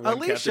buy your one.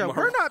 Alicia, Captain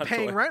Marvel we're not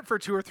paying rent for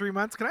 2 or 3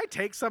 months. Can I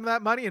take some of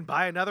that money and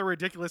buy another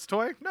ridiculous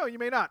toy? No, you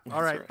may not.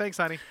 All right. Thanks,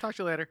 honey. Talk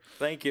to you later.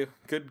 Thank you.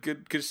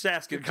 Good. Just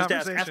asking. Just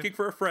asking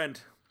for a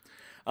friend.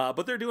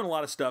 But they're doing a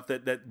lot of stuff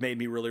that made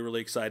me really,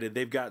 really excited.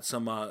 They've got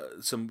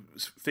some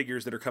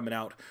figures that are coming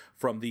out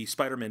from the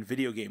Spider-Man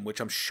video game, which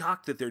I'm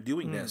shocked that they're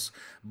doing this.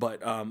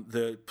 But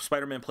the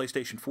Spider-Man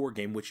PlayStation 4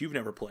 game, which you've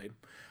never played,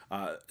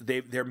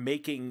 they're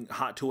making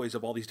hot toys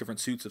of all these different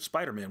suits of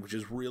Spider-Man, which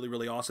is really,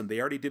 really awesome. They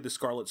already did the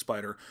Scarlet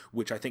Spider,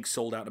 which I think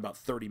sold out in about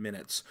 30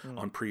 minutes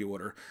on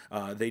pre-order.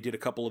 They did a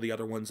couple of the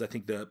other ones. I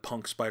think the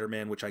Punk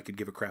Spider-Man, which I could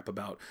give a crap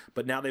about.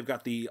 But now they've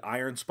got the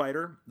Iron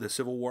Spider, the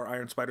Civil War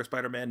Iron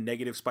Spider-Man,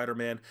 Negative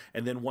Spider-Man,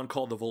 and then one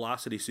called the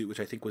Velocity suit, which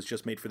I think was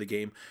just made for the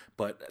game.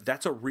 But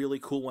that's a really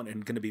cool one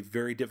and going to be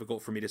very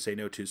difficult for me to say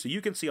no to. So you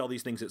can see all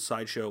these things at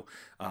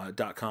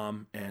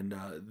Sideshow.com, and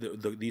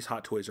these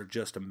hot toys are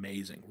just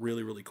amazing.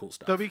 Really, really cool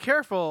stuff. So be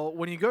careful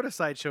when you go to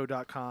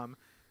Sideshow.com.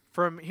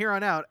 From here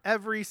on out,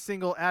 every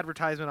single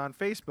advertisement on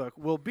Facebook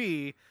will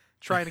be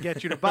trying to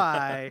get you to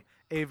buy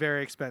a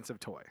very expensive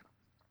toy.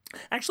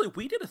 Actually,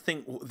 we did a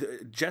thing.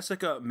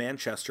 Jessica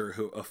Manchester,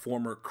 a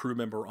former crew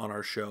member on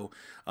our show,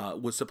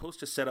 was supposed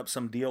to set up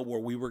some deal where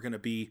we were going to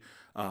be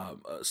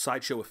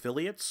Sideshow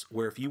affiliates,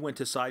 where if you went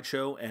to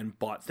Sideshow and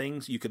bought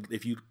things,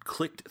 if you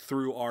clicked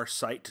through our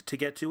site to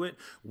get to it,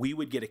 we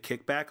would get a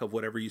kickback of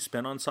whatever you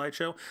spent on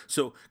Sideshow.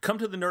 So come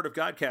to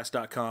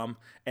thenerdofgodcast.com,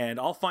 and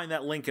I'll find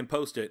that link and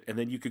post it, and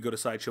then you could go to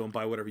Sideshow and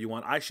buy whatever you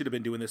want. I should have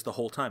been doing this the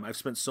whole time. I've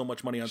spent so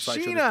much money on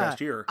Sideshow this past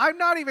year. I'm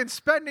not even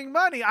spending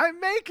money. I'm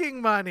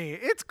making money.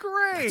 It's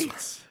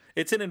great.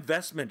 It's an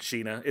investment,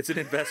 Sheena. It's an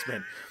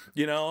investment.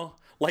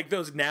 Like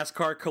those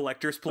NASCAR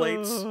collector's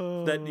plates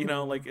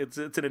that, like it's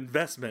an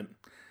investment.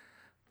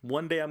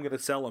 One day I'm going to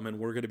sell them and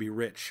we're going to be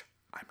rich.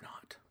 I'm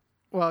not.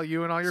 Well,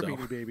 you and all your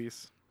Beanie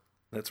Babies.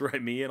 That's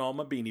right. Me and all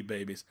my Beanie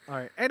Babies. All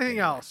right. Anything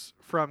else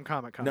from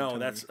Comic-Con? No,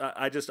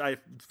 I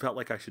felt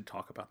like I should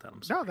talk about that.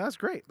 I'm sorry. No, that's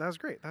great.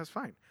 That's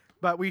fine.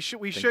 But we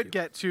should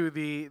get to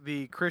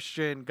the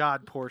Christian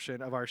God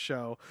portion of our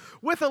show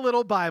with a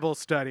little Bible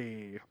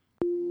study.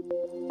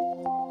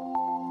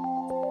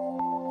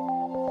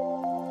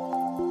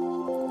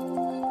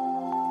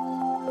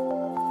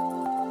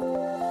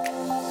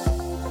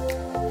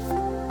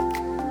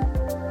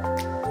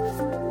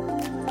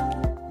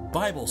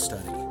 Bible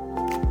study.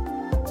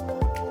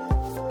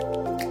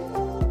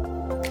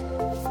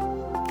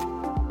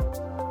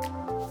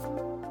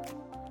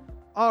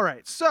 All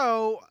right.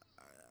 So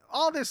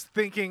all this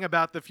thinking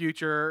about the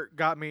future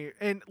got me,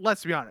 and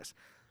let's be honest,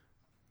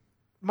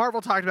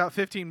 Marvel talked about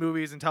 15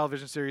 movies and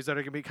television series that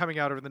are going to be coming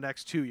out over the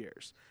next 2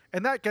 years.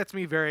 And that gets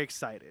me very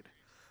excited.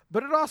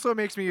 But it also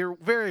makes me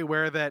very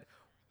aware that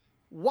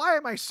why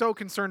am I so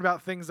concerned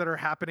about things that are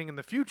happening in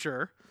the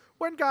future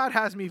when God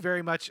has me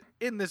very much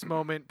in this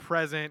moment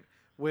present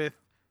with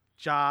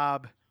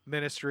job,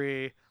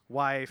 ministry,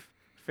 wife,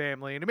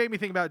 family? And it made me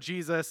think about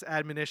Jesus'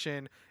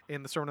 admonition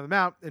in the Sermon on the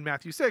Mount in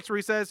Matthew 6, where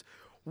he says,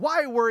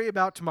 why worry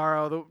about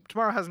tomorrow?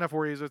 Tomorrow has enough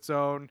worries of its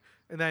own.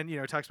 And then,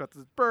 talks about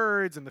the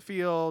birds and the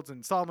fields,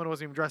 and Solomon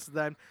wasn't even dressed as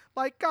them.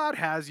 Like, God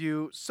has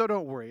you, so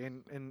don't worry.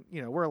 And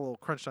we're a little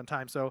crunched on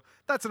time, so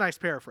that's a nice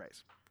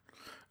paraphrase.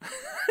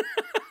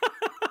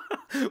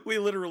 We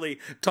literally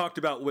talked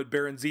about what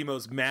Baron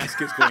Zemo's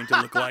mask is going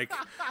to look like.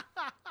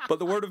 But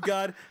the Word of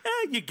God,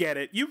 you get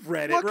it. You've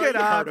read it, Look right? it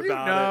up. You heard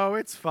about it.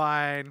 It's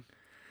fine.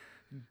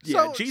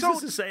 Yeah,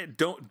 Jesus is saying,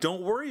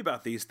 don't worry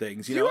about these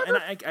things.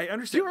 I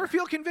understand. Do you ever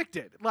feel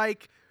convicted?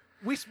 Like,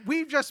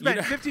 we've just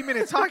spent 50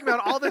 minutes talking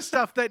about all this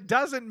stuff that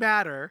doesn't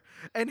matter,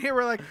 and here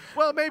we're like,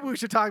 well, maybe we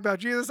should talk about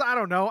Jesus. I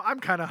don't know. I'm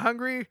kind of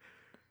hungry.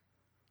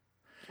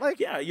 Like,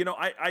 yeah,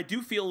 I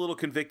do feel a little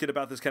convicted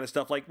about this kind of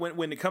stuff. Like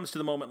when it comes to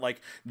the moment, like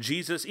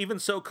Jesus, even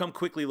so, come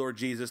quickly, Lord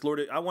Jesus.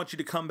 Lord, I want you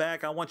to come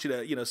back. I want you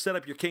to, set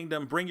up your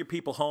kingdom, bring your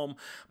people home.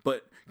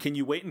 But can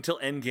you wait until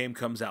Endgame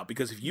comes out?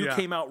 Because if you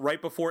came out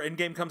right before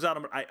Endgame comes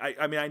out,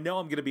 I know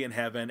I'm going to be in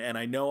heaven, and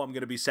I know I'm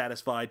going to be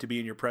satisfied to be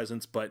in your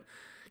presence, but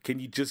can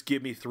you just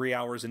give me 3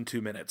 hours and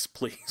 2 minutes,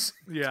 please?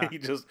 Yeah. Can you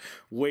just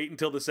wait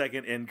until the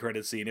second end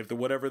credit scene,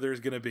 whatever there's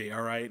going to be,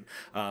 all right?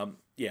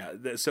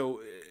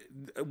 So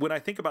when I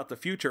think about the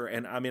future,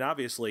 and I mean,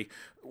 obviously,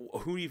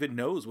 who even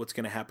knows what's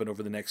going to happen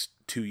over the next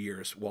 2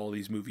 years while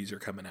these movies are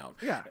coming out?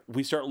 Yeah.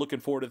 We start looking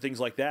forward to things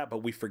like that,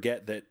 but we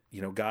forget that,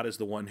 God is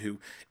the one who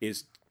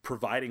is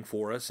providing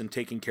for us and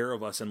taking care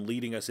of us and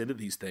leading us into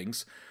these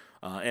things.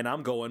 And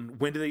I'm going,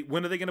 when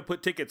are they going to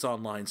put tickets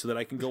online so that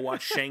I can go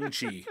watch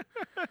Shang-Chi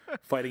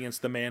fight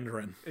against the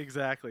Mandarin?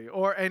 Exactly.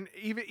 And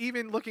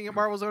even looking at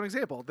Marvel's own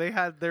example, they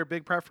had their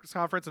big press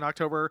conference in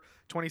October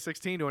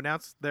 2016 to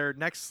announce their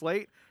next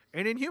slate,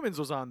 and Inhumans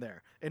was on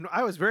there. And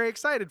I was very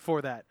excited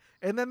for that.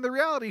 And then the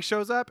reality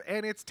shows up,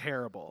 and it's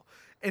terrible.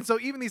 And so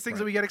even these things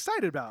that we get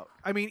excited about,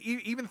 I mean,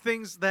 even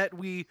things that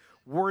we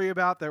worry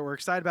about, that we're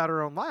excited about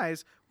our own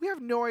lives, we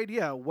have no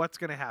idea what's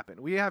going to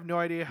happen. We have no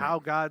idea how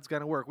God's going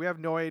to work. We have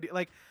no idea.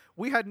 Like,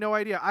 we had no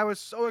idea. I was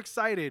so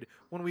excited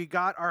when we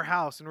got our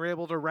house and we were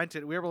able to rent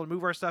it. We were able to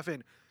move our stuff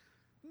in.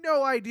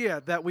 No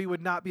idea that we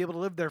would not be able to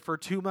live there for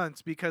 2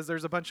 months because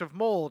there's a bunch of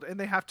mold and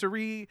they have to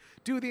redo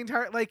the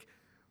entire,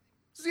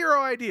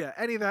 zero idea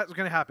any of that was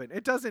going to happen.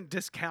 It doesn't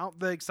discount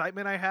the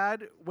excitement I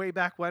had way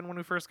back when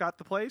we first got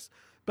the place,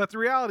 but the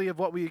reality of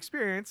what we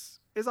experience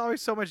is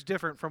always so much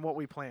different from what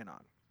we plan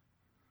on.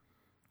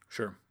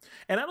 Sure.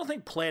 And I don't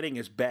think planning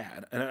is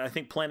bad. And I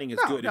think planning is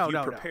good. If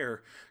you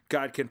prepare,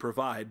 God can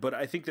provide. But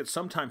I think that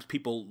sometimes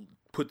people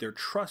put their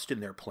trust in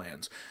their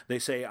plans. They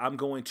say, I'm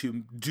going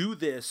to do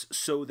this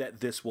so that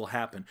this will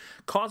happen.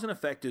 Cause and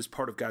effect is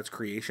part of God's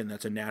creation.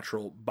 That's a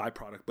natural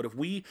byproduct. But if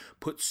we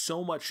put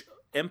so much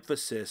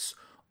emphasis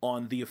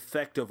on the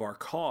effect of our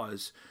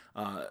cause,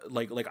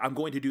 like I'm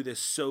going to do this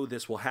so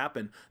this will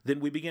happen, then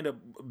we begin to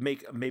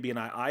make maybe an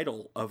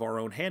idol of our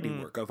own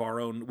handiwork, of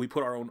our own. We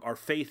put our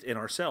faith in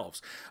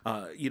ourselves.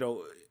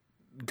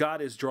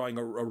 God is drawing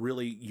a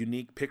really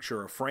unique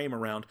picture, a frame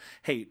around.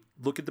 Hey,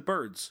 look at the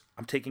birds.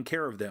 I'm taking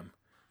care of them.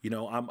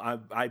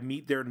 I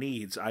meet their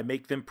needs. I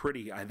make them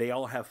pretty. They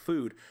all have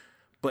food.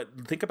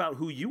 But think about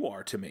who you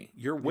are to me.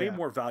 You're way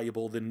more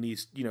valuable than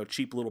these,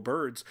 cheap little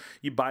birds.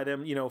 You buy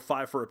them,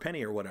 5 for a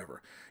penny or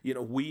whatever.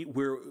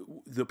 We're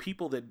the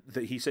people that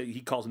he said,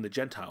 he calls them the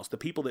Gentiles. The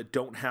people that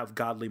don't have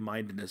godly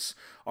mindedness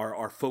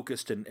are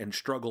focused and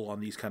struggle on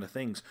these kind of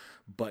things.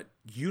 But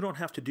you don't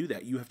have to do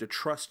that. You have to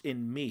trust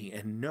in me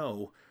and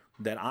know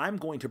that I'm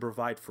going to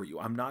provide for you.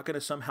 I'm not going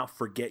to somehow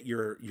forget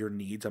your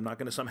needs. I'm not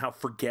going to somehow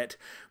forget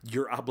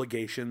your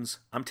obligations.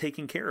 I'm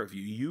taking care of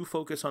you. You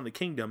focus on the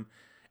kingdom,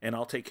 and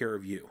I'll take care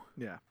of you.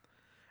 Yeah.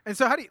 And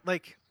so how do you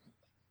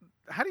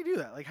do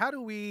that? Like, how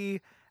do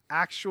we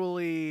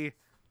actually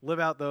live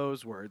out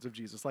those words of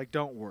Jesus? Like,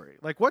 don't worry.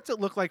 Like, what's it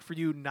look like for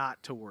you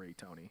not to worry,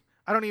 Tony?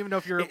 I don't even know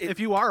if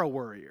you are a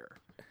worrier.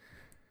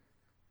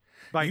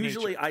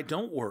 Usually I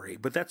don't worry,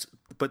 but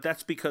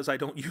that's because I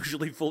don't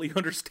usually fully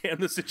understand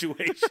the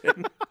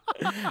situation.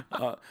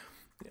 I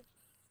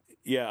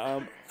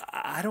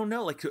don't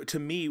know. Like, to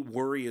me,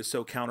 worry is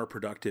so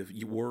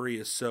counterproductive. Worry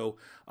is so,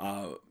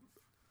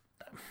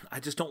 I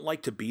just don't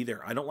like to be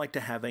there. I don't like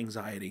to have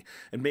anxiety.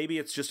 And maybe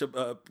it's just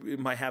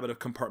my habit of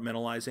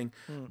compartmentalizing.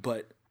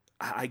 But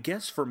I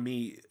guess for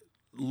me,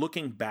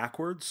 looking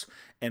backwards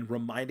and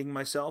reminding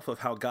myself of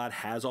how God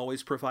has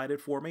always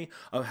provided for me,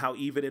 of how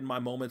even in my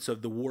moments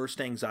of the worst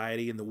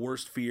anxiety and the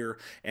worst fear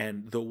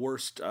and the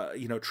worst,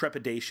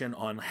 trepidation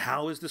on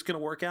how is this going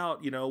to work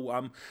out?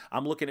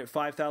 I'm looking at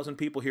 5,000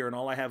 people here and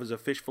all I have is a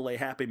fish fillet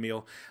Happy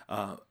Meal.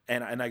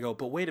 And I go,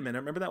 but wait a minute,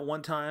 remember that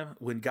one time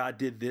when God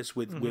did this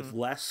with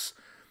less?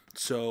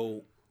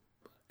 So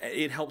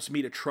it helps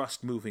me to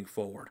trust moving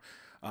forward.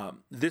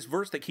 This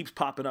verse that keeps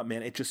popping up,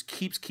 man, it just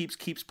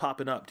keeps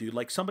popping up, dude.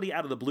 Like somebody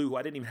out of the blue who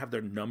I didn't even have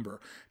their number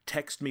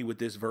text me with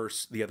this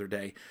verse the other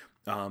day.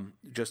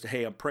 Just,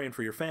 hey, I'm praying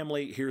for your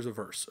family. Here's a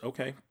verse.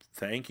 Okay,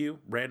 thank you.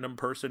 Random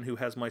person who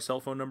has my cell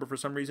phone number for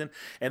some reason.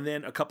 And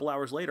then a couple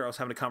hours later, I was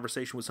having a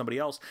conversation with somebody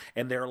else,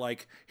 and they're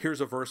like,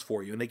 here's a verse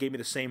for you. And they gave me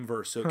the same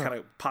verse. So it kind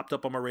of popped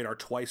up on my radar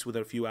twice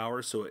within a few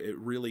hours. So it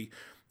really...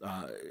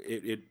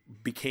 it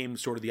became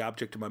sort of the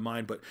object of my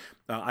mind. But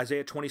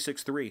Isaiah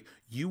 26:3,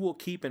 you will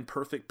keep in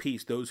perfect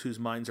peace those whose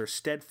minds are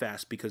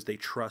steadfast because they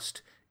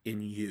trust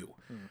in you.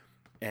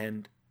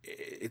 And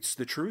it's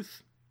the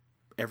truth.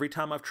 Every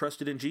time I've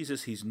trusted in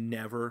Jesus, he's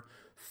never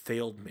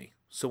failed me.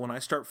 So when I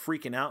start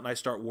freaking out and I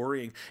start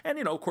worrying,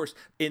 and, of course,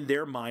 in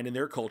their mind, in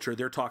their culture,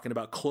 they're talking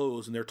about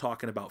clothes and they're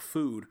talking about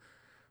food.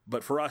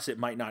 But for us, it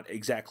might not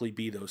exactly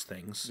be those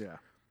things. Yeah.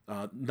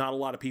 Not a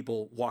lot of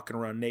people walking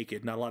around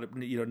naked. Not a lot of,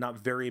 not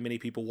very many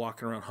people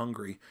walking around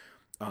hungry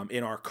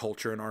in our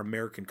culture, in our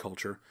American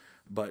culture.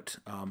 But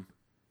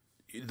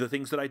the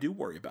things that I do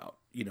worry about,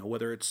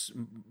 whether it's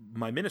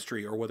my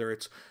ministry or whether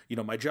it's,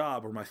 my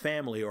job or my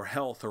family or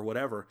health or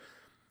whatever,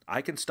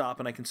 I can stop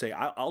and I can say,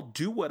 I'll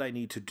do what I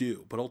need to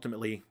do. But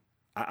ultimately,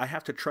 I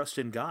have to trust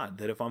in God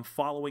that if I'm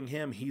following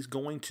him, he's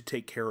going to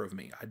take care of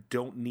me. I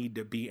don't need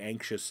to be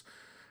anxious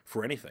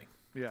for anything.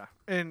 Yeah.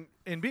 And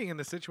being in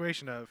the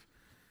situation of,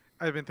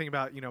 I've been thinking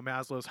about,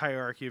 Maslow's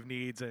hierarchy of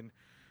needs and,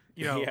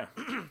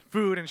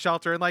 food and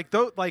shelter. And like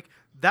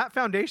that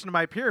foundation of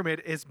my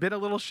pyramid has been a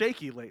little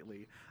shaky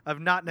lately of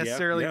not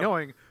necessarily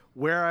knowing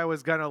where I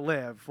was going to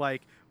live.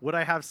 Like, would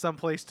I have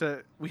someplace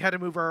we had to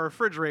move our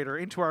refrigerator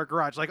into our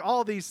garage, like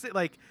all these,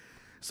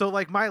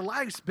 so my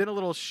life's been a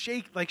little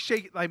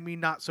shaky. I mean,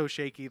 not so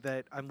shaky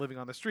that I'm living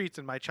on the streets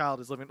and my child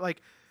is living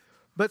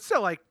but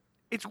still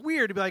it's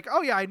weird to be like,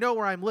 oh yeah, I know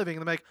where I'm living.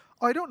 And I'm like,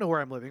 oh, I don't know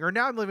where I'm living. Or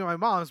now I'm living with my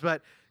mom's,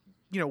 but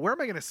where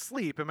am I going to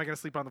sleep? Am I going to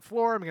sleep on the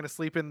floor? Am I going to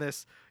sleep in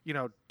this,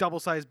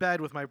 double-sized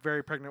bed with my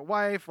very pregnant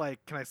wife?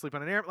 Like, can I sleep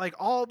on an air? Like,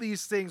 all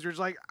these things are just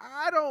like,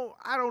 I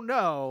don't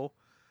know,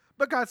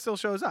 but God still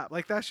shows up.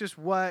 Like, that's just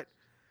what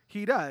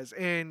he does.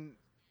 And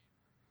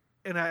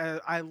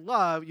I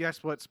love,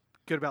 yes, what's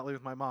good about living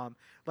with my mom.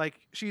 Like,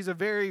 she's a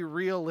very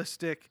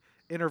realistic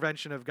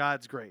intervention of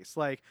God's grace.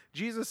 Like,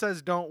 Jesus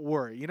says, don't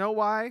worry. You know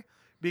why?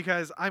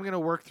 Because I'm going to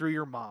work through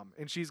your mom,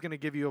 and she's going to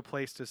give you a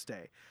place to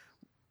stay.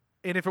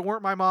 And if it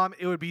weren't my mom,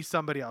 it would be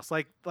somebody else.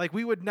 Like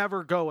we would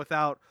never go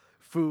without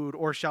food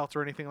or shelter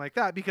or anything like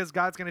that because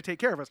God's going to take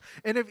care of us.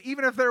 And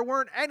even if there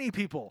weren't any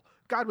people,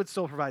 God would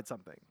still provide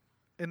something.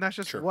 And that's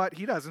just what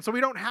he does. And so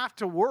we don't have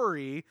to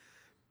worry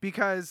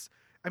because,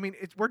 I mean,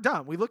 we're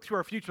dumb. We look to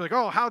our future like,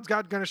 oh, how's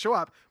God going to show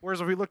up?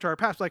 Whereas if we look to our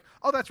past, like,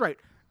 oh, that's right.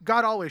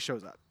 God always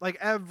shows up. Like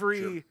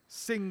every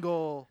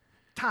single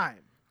time.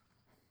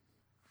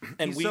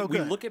 And we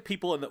look at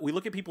people in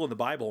the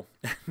Bible,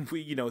 and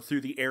we through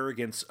the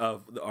arrogance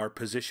of our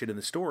position in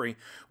the story,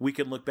 we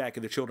can look back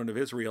at the children of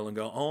Israel and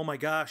go, "Oh my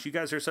gosh, you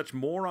guys are such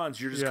morons!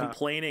 You're just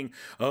complaining.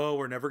 Oh,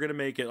 we're never going to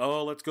make it.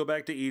 Oh, let's go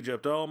back to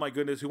Egypt. Oh my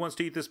goodness, who wants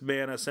to eat this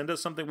manna? Send us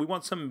something. We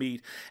want some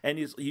meat." And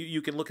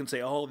you can look and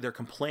say, "Oh, they're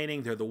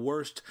complaining. They're the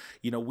worst.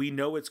 We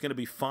know it's going to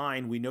be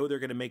fine. We know they're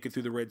going to make it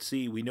through the Red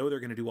Sea. We know they're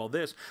going to do all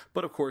this."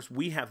 But of course,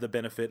 we have the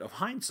benefit of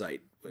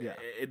hindsight. Yeah.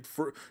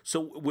 So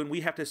when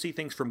we have to see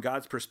things from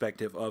God's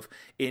perspective of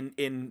in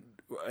an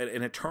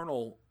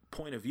eternal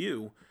point of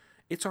view,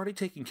 it's already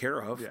taken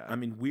care of. Yeah. I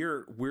mean,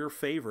 we're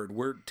favored.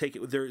 We're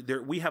taking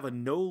there. We have a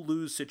no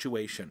lose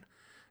situation.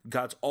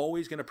 God's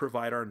always going to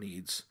provide our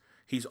needs.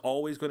 He's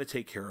always going to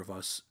take care of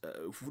us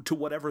to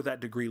whatever that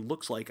degree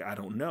looks like. I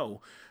don't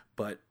know,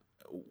 but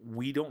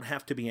we don't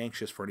have to be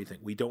anxious for anything.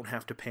 We don't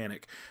have to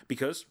panic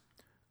because,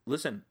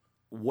 listen.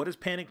 What does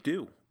panic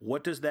do?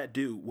 What does that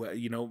do? Well,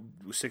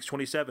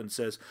 627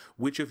 says,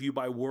 "Which of you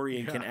by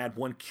worrying can add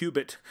 1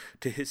 cubit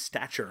to his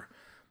stature?"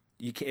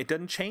 It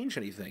doesn't change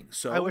anything.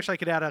 So I wish I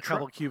could add a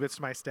couple cubits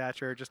to my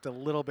stature, just a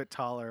little bit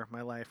taller.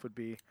 My life would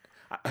be.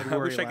 I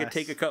wish I could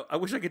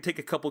take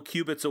a couple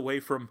cubits away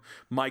from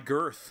my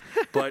girth,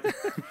 but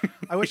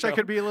I wish I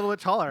could be a little bit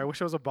taller. I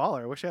wish I was a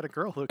baller. I wish I had a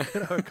girl who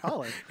could have a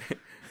collar.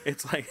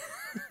 It's like.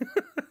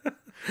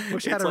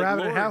 Wish I had a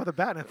rabbit in a hat with a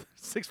bat and a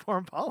 6'4"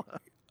 Impala.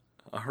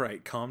 All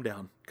right, calm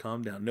down.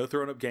 No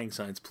throwing up gang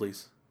signs,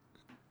 please.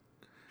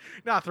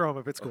 Not throw them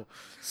up. It's cool.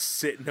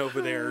 Sitting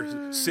over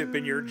there,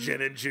 sipping your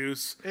gin and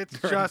juice. It's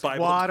just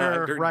Bible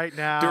water right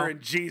now during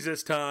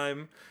Jesus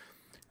time.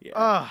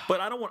 Yeah,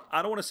 but I don't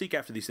want to seek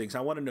after these things. I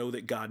want to know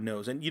that God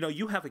knows. And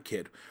you have a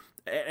kid,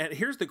 and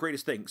here's the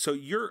greatest thing. So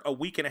you're a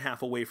week and a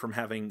half away from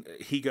having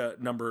Higa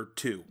number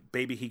 2,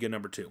 baby Higa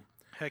number 2.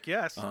 Heck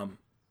yes.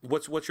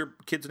 What's your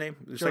kid's name?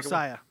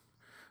 Josiah.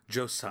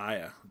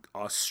 Josiah,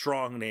 a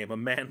strong name, a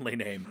manly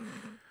name.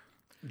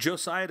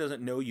 Josiah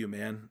doesn't know you,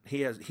 man.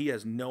 He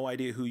has no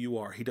idea who you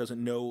are. He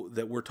doesn't know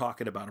that we're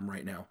talking about him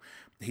right now.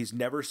 He's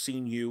never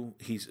seen you.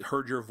 He's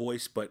heard your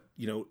voice, but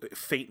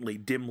faintly,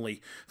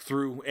 dimly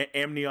through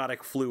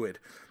amniotic fluid.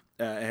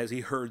 Has he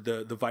heard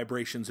the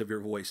vibrations of your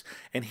voice?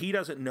 And he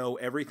doesn't know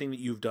everything that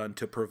you've done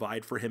to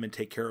provide for him and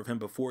take care of him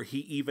before he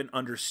even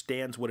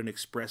understands what an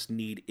expressed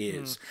need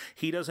is.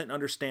 He doesn't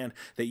understand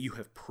that you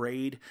have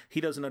prayed.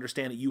 He doesn't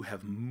understand that you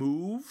have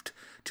moved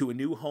to a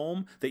new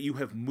home, that you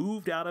have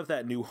moved out of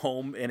that new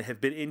home and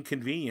have been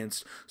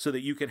inconvenienced so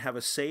that you can have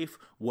a safe,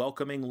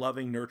 welcoming,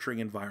 loving, nurturing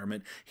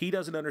environment. He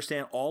doesn't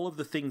understand all of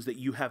the things that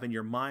you have in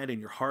your mind and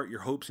your heart,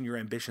 your hopes and your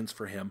ambitions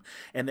for him.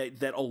 And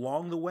that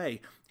along the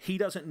way, he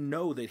doesn't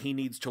know that he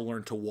needs to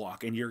learn to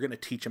walk, and you're going to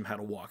teach him how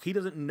to walk. He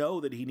doesn't know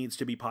that he needs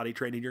to be potty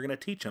trained, and you're going to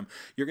teach him.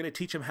 You're going to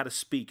teach him how to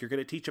speak. You're going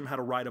to teach him how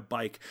to ride a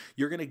bike.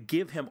 You're going to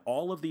give him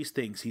all of these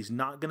things. He's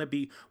not going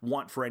to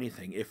want for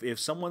anything. If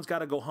someone's got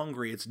to go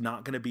hungry, it's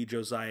not going to be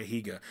Josiah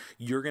Higa.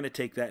 You're going to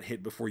take that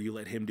hit before you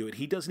let him do it.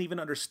 He doesn't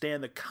even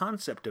understand the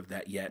concept of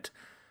that yet.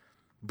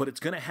 But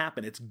it's going to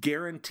happen. It's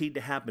guaranteed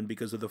to happen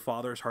because of the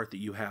Father's heart that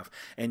you have.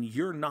 And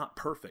you're not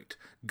perfect.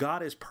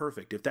 God is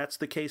perfect. If that's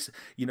the case,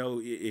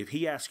 if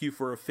he asks you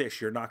for a fish,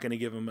 you're not going to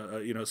give him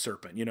a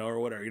serpent, or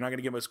whatever. You're not going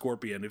to give him a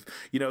scorpion. If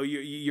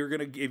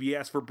if you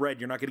ask for bread,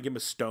 you're not going to give him a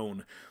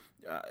stone.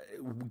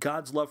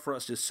 God's love for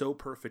us is so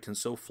perfect and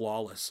so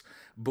flawless.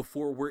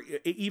 Before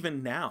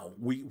even now,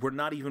 we're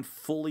not even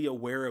fully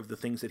aware of the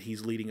things that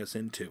he's leading us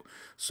into.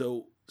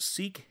 So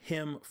seek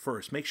him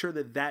first. Make sure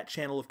that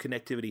channel of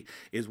connectivity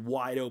is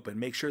wide open.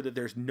 Make sure that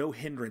there's no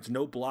hindrance,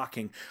 no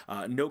blocking,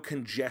 no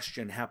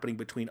congestion happening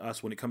between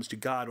us when it comes to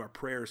God, our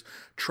prayers,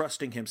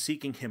 trusting him,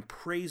 seeking him,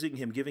 praising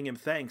him, giving him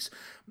thanks,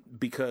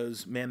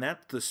 because, man,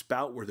 that's the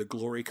spout where the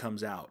glory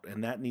comes out,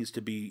 and that needs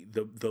to be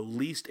the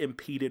least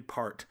impeded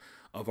part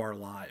of our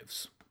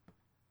lives.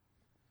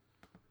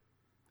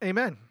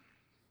 Amen.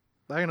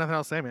 I got nothing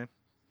else to say, man.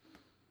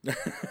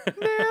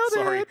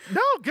 Sorry. It.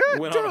 No,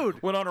 good,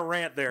 dude. Went on a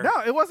rant there.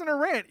 No, it wasn't a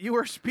rant. You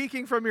were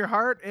speaking from your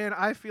heart, and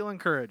I feel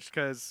encouraged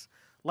because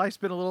life's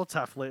been a little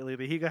tough lately,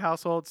 the Higa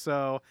household,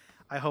 so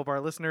I hope our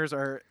listeners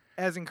are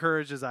as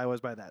encouraged as I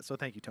was by that. So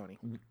thank you, Tony.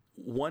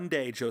 One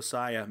day,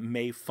 Josiah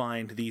may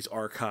find these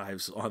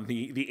archives on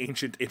the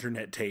ancient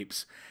internet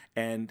tapes,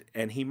 and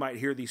he might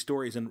hear these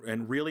stories,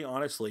 and really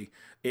honestly,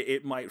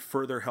 it might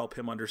further help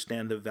him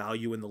understand the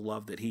value and the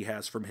love that he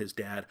has from his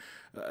dad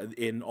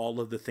in all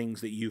of the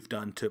things that you've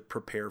done to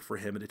prepare for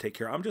him and to take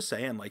care of. I'm just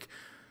saying,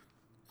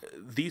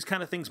 these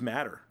kind of things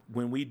matter.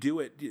 When we do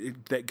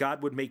it, that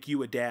God would make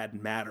you a dad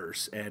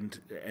matters. And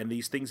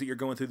these things that you're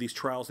going through, these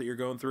trials that you're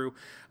going through,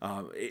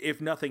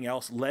 if nothing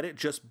else, let it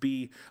just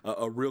be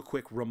a real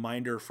quick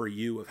reminder for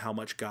you of how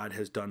much God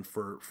has done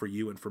for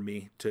you and for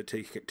me to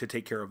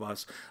take care of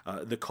us.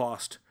 The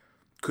cost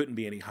couldn't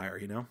be any higher,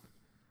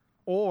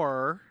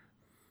 Or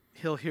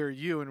he'll hear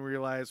you and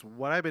realize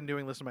what I've been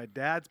doing, listen to my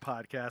dad's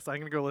podcast. I'm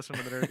going to go listen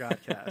to the Nerd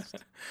Godcast.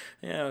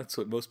 Yeah, that's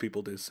what most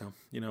people do. So,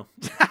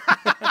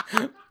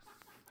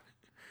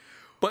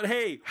 But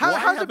hey,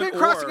 how's it been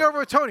crossing over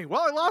with Tony?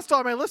 Well, I lost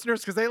all my listeners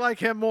because they like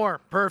him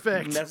more.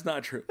 Perfect. That's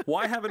not true.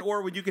 Why have an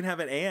or when you can have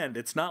an and?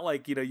 It's not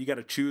like, you got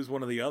to choose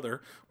one or the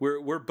other.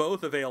 We're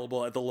both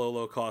available at the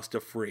low cost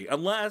of free.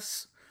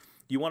 Unless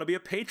you want to be a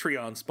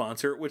Patreon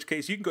sponsor, in which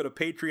case you can go to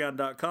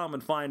patreon.com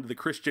and find the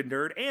Christian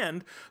Nerd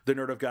and the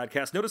Nerd of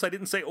Godcast. Notice I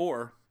didn't say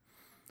or.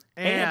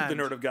 And the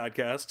Nerd of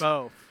Godcast.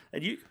 Both.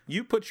 And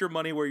you put your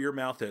money where your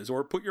mouth is,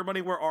 or put your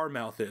money where our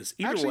mouth is.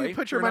 Either way, you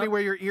put your money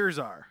where your ears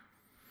are.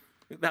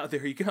 Now,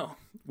 there you go.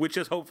 Which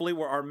is hopefully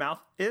where our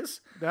mouth is.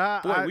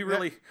 Boy, we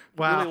really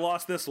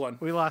lost this one.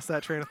 We lost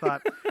that train of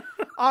thought.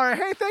 All right.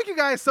 Hey, thank you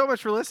guys so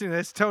much for listening to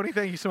this. Tony,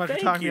 thank you so much for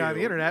talking to me on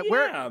the internet.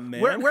 Yeah,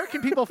 where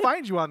can people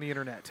find you on the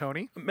internet,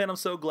 Tony? Man, I'm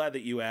so glad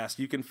that you asked.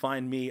 You can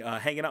find me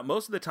hanging out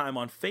most of the time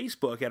on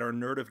Facebook at our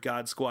Nerd of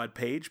God Squad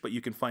page, but you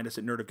can find us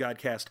at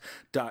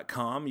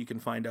nerdofgodcast.com. You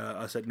can find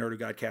us at Nerd of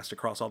Godcast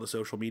across all the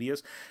social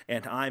medias.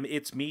 And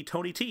it's me,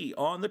 Tony T,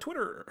 on the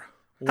Twitter.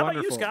 How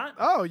Wonderful. about you, Scott?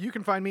 Oh, you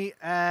can find me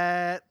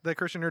at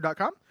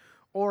thechristiannerd.com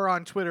or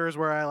on Twitter is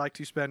where I like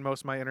to spend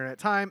most of my internet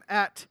time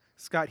at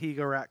Scott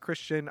Higa or at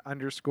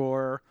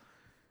Christian_nerd.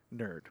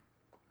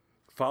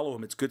 Follow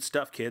him. It's good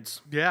stuff,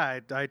 kids. Yeah,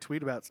 I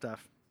tweet about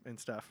stuff and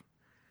stuff.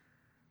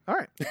 All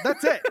right,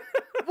 that's it.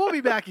 We'll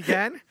be back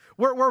again.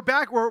 We're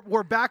back.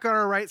 We're back on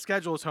our right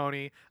schedule,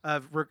 Tony,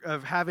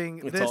 of having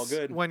it's this all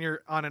good. When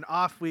you're on an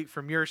off week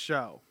from your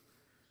show.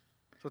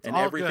 So it's and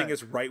all everything good.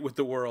 is right with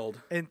the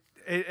world. And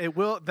it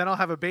will. Then I'll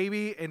have a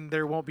baby, and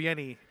there won't be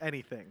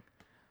anything.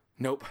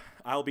 Nope.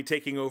 I'll be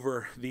taking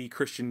over the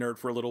Christian Nerd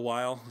for a little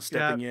while,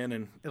 stepping in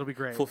and it'll be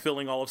great.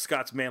 Fulfilling all of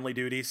Scott's manly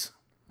duties.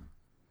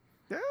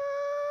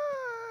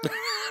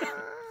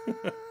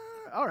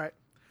 All right.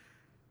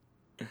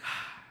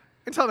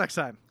 Until next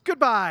time.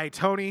 Goodbye,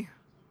 Tony.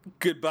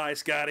 Goodbye,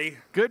 Scotty.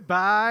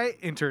 Goodbye,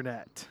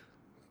 Internet.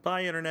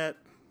 Bye, Internet.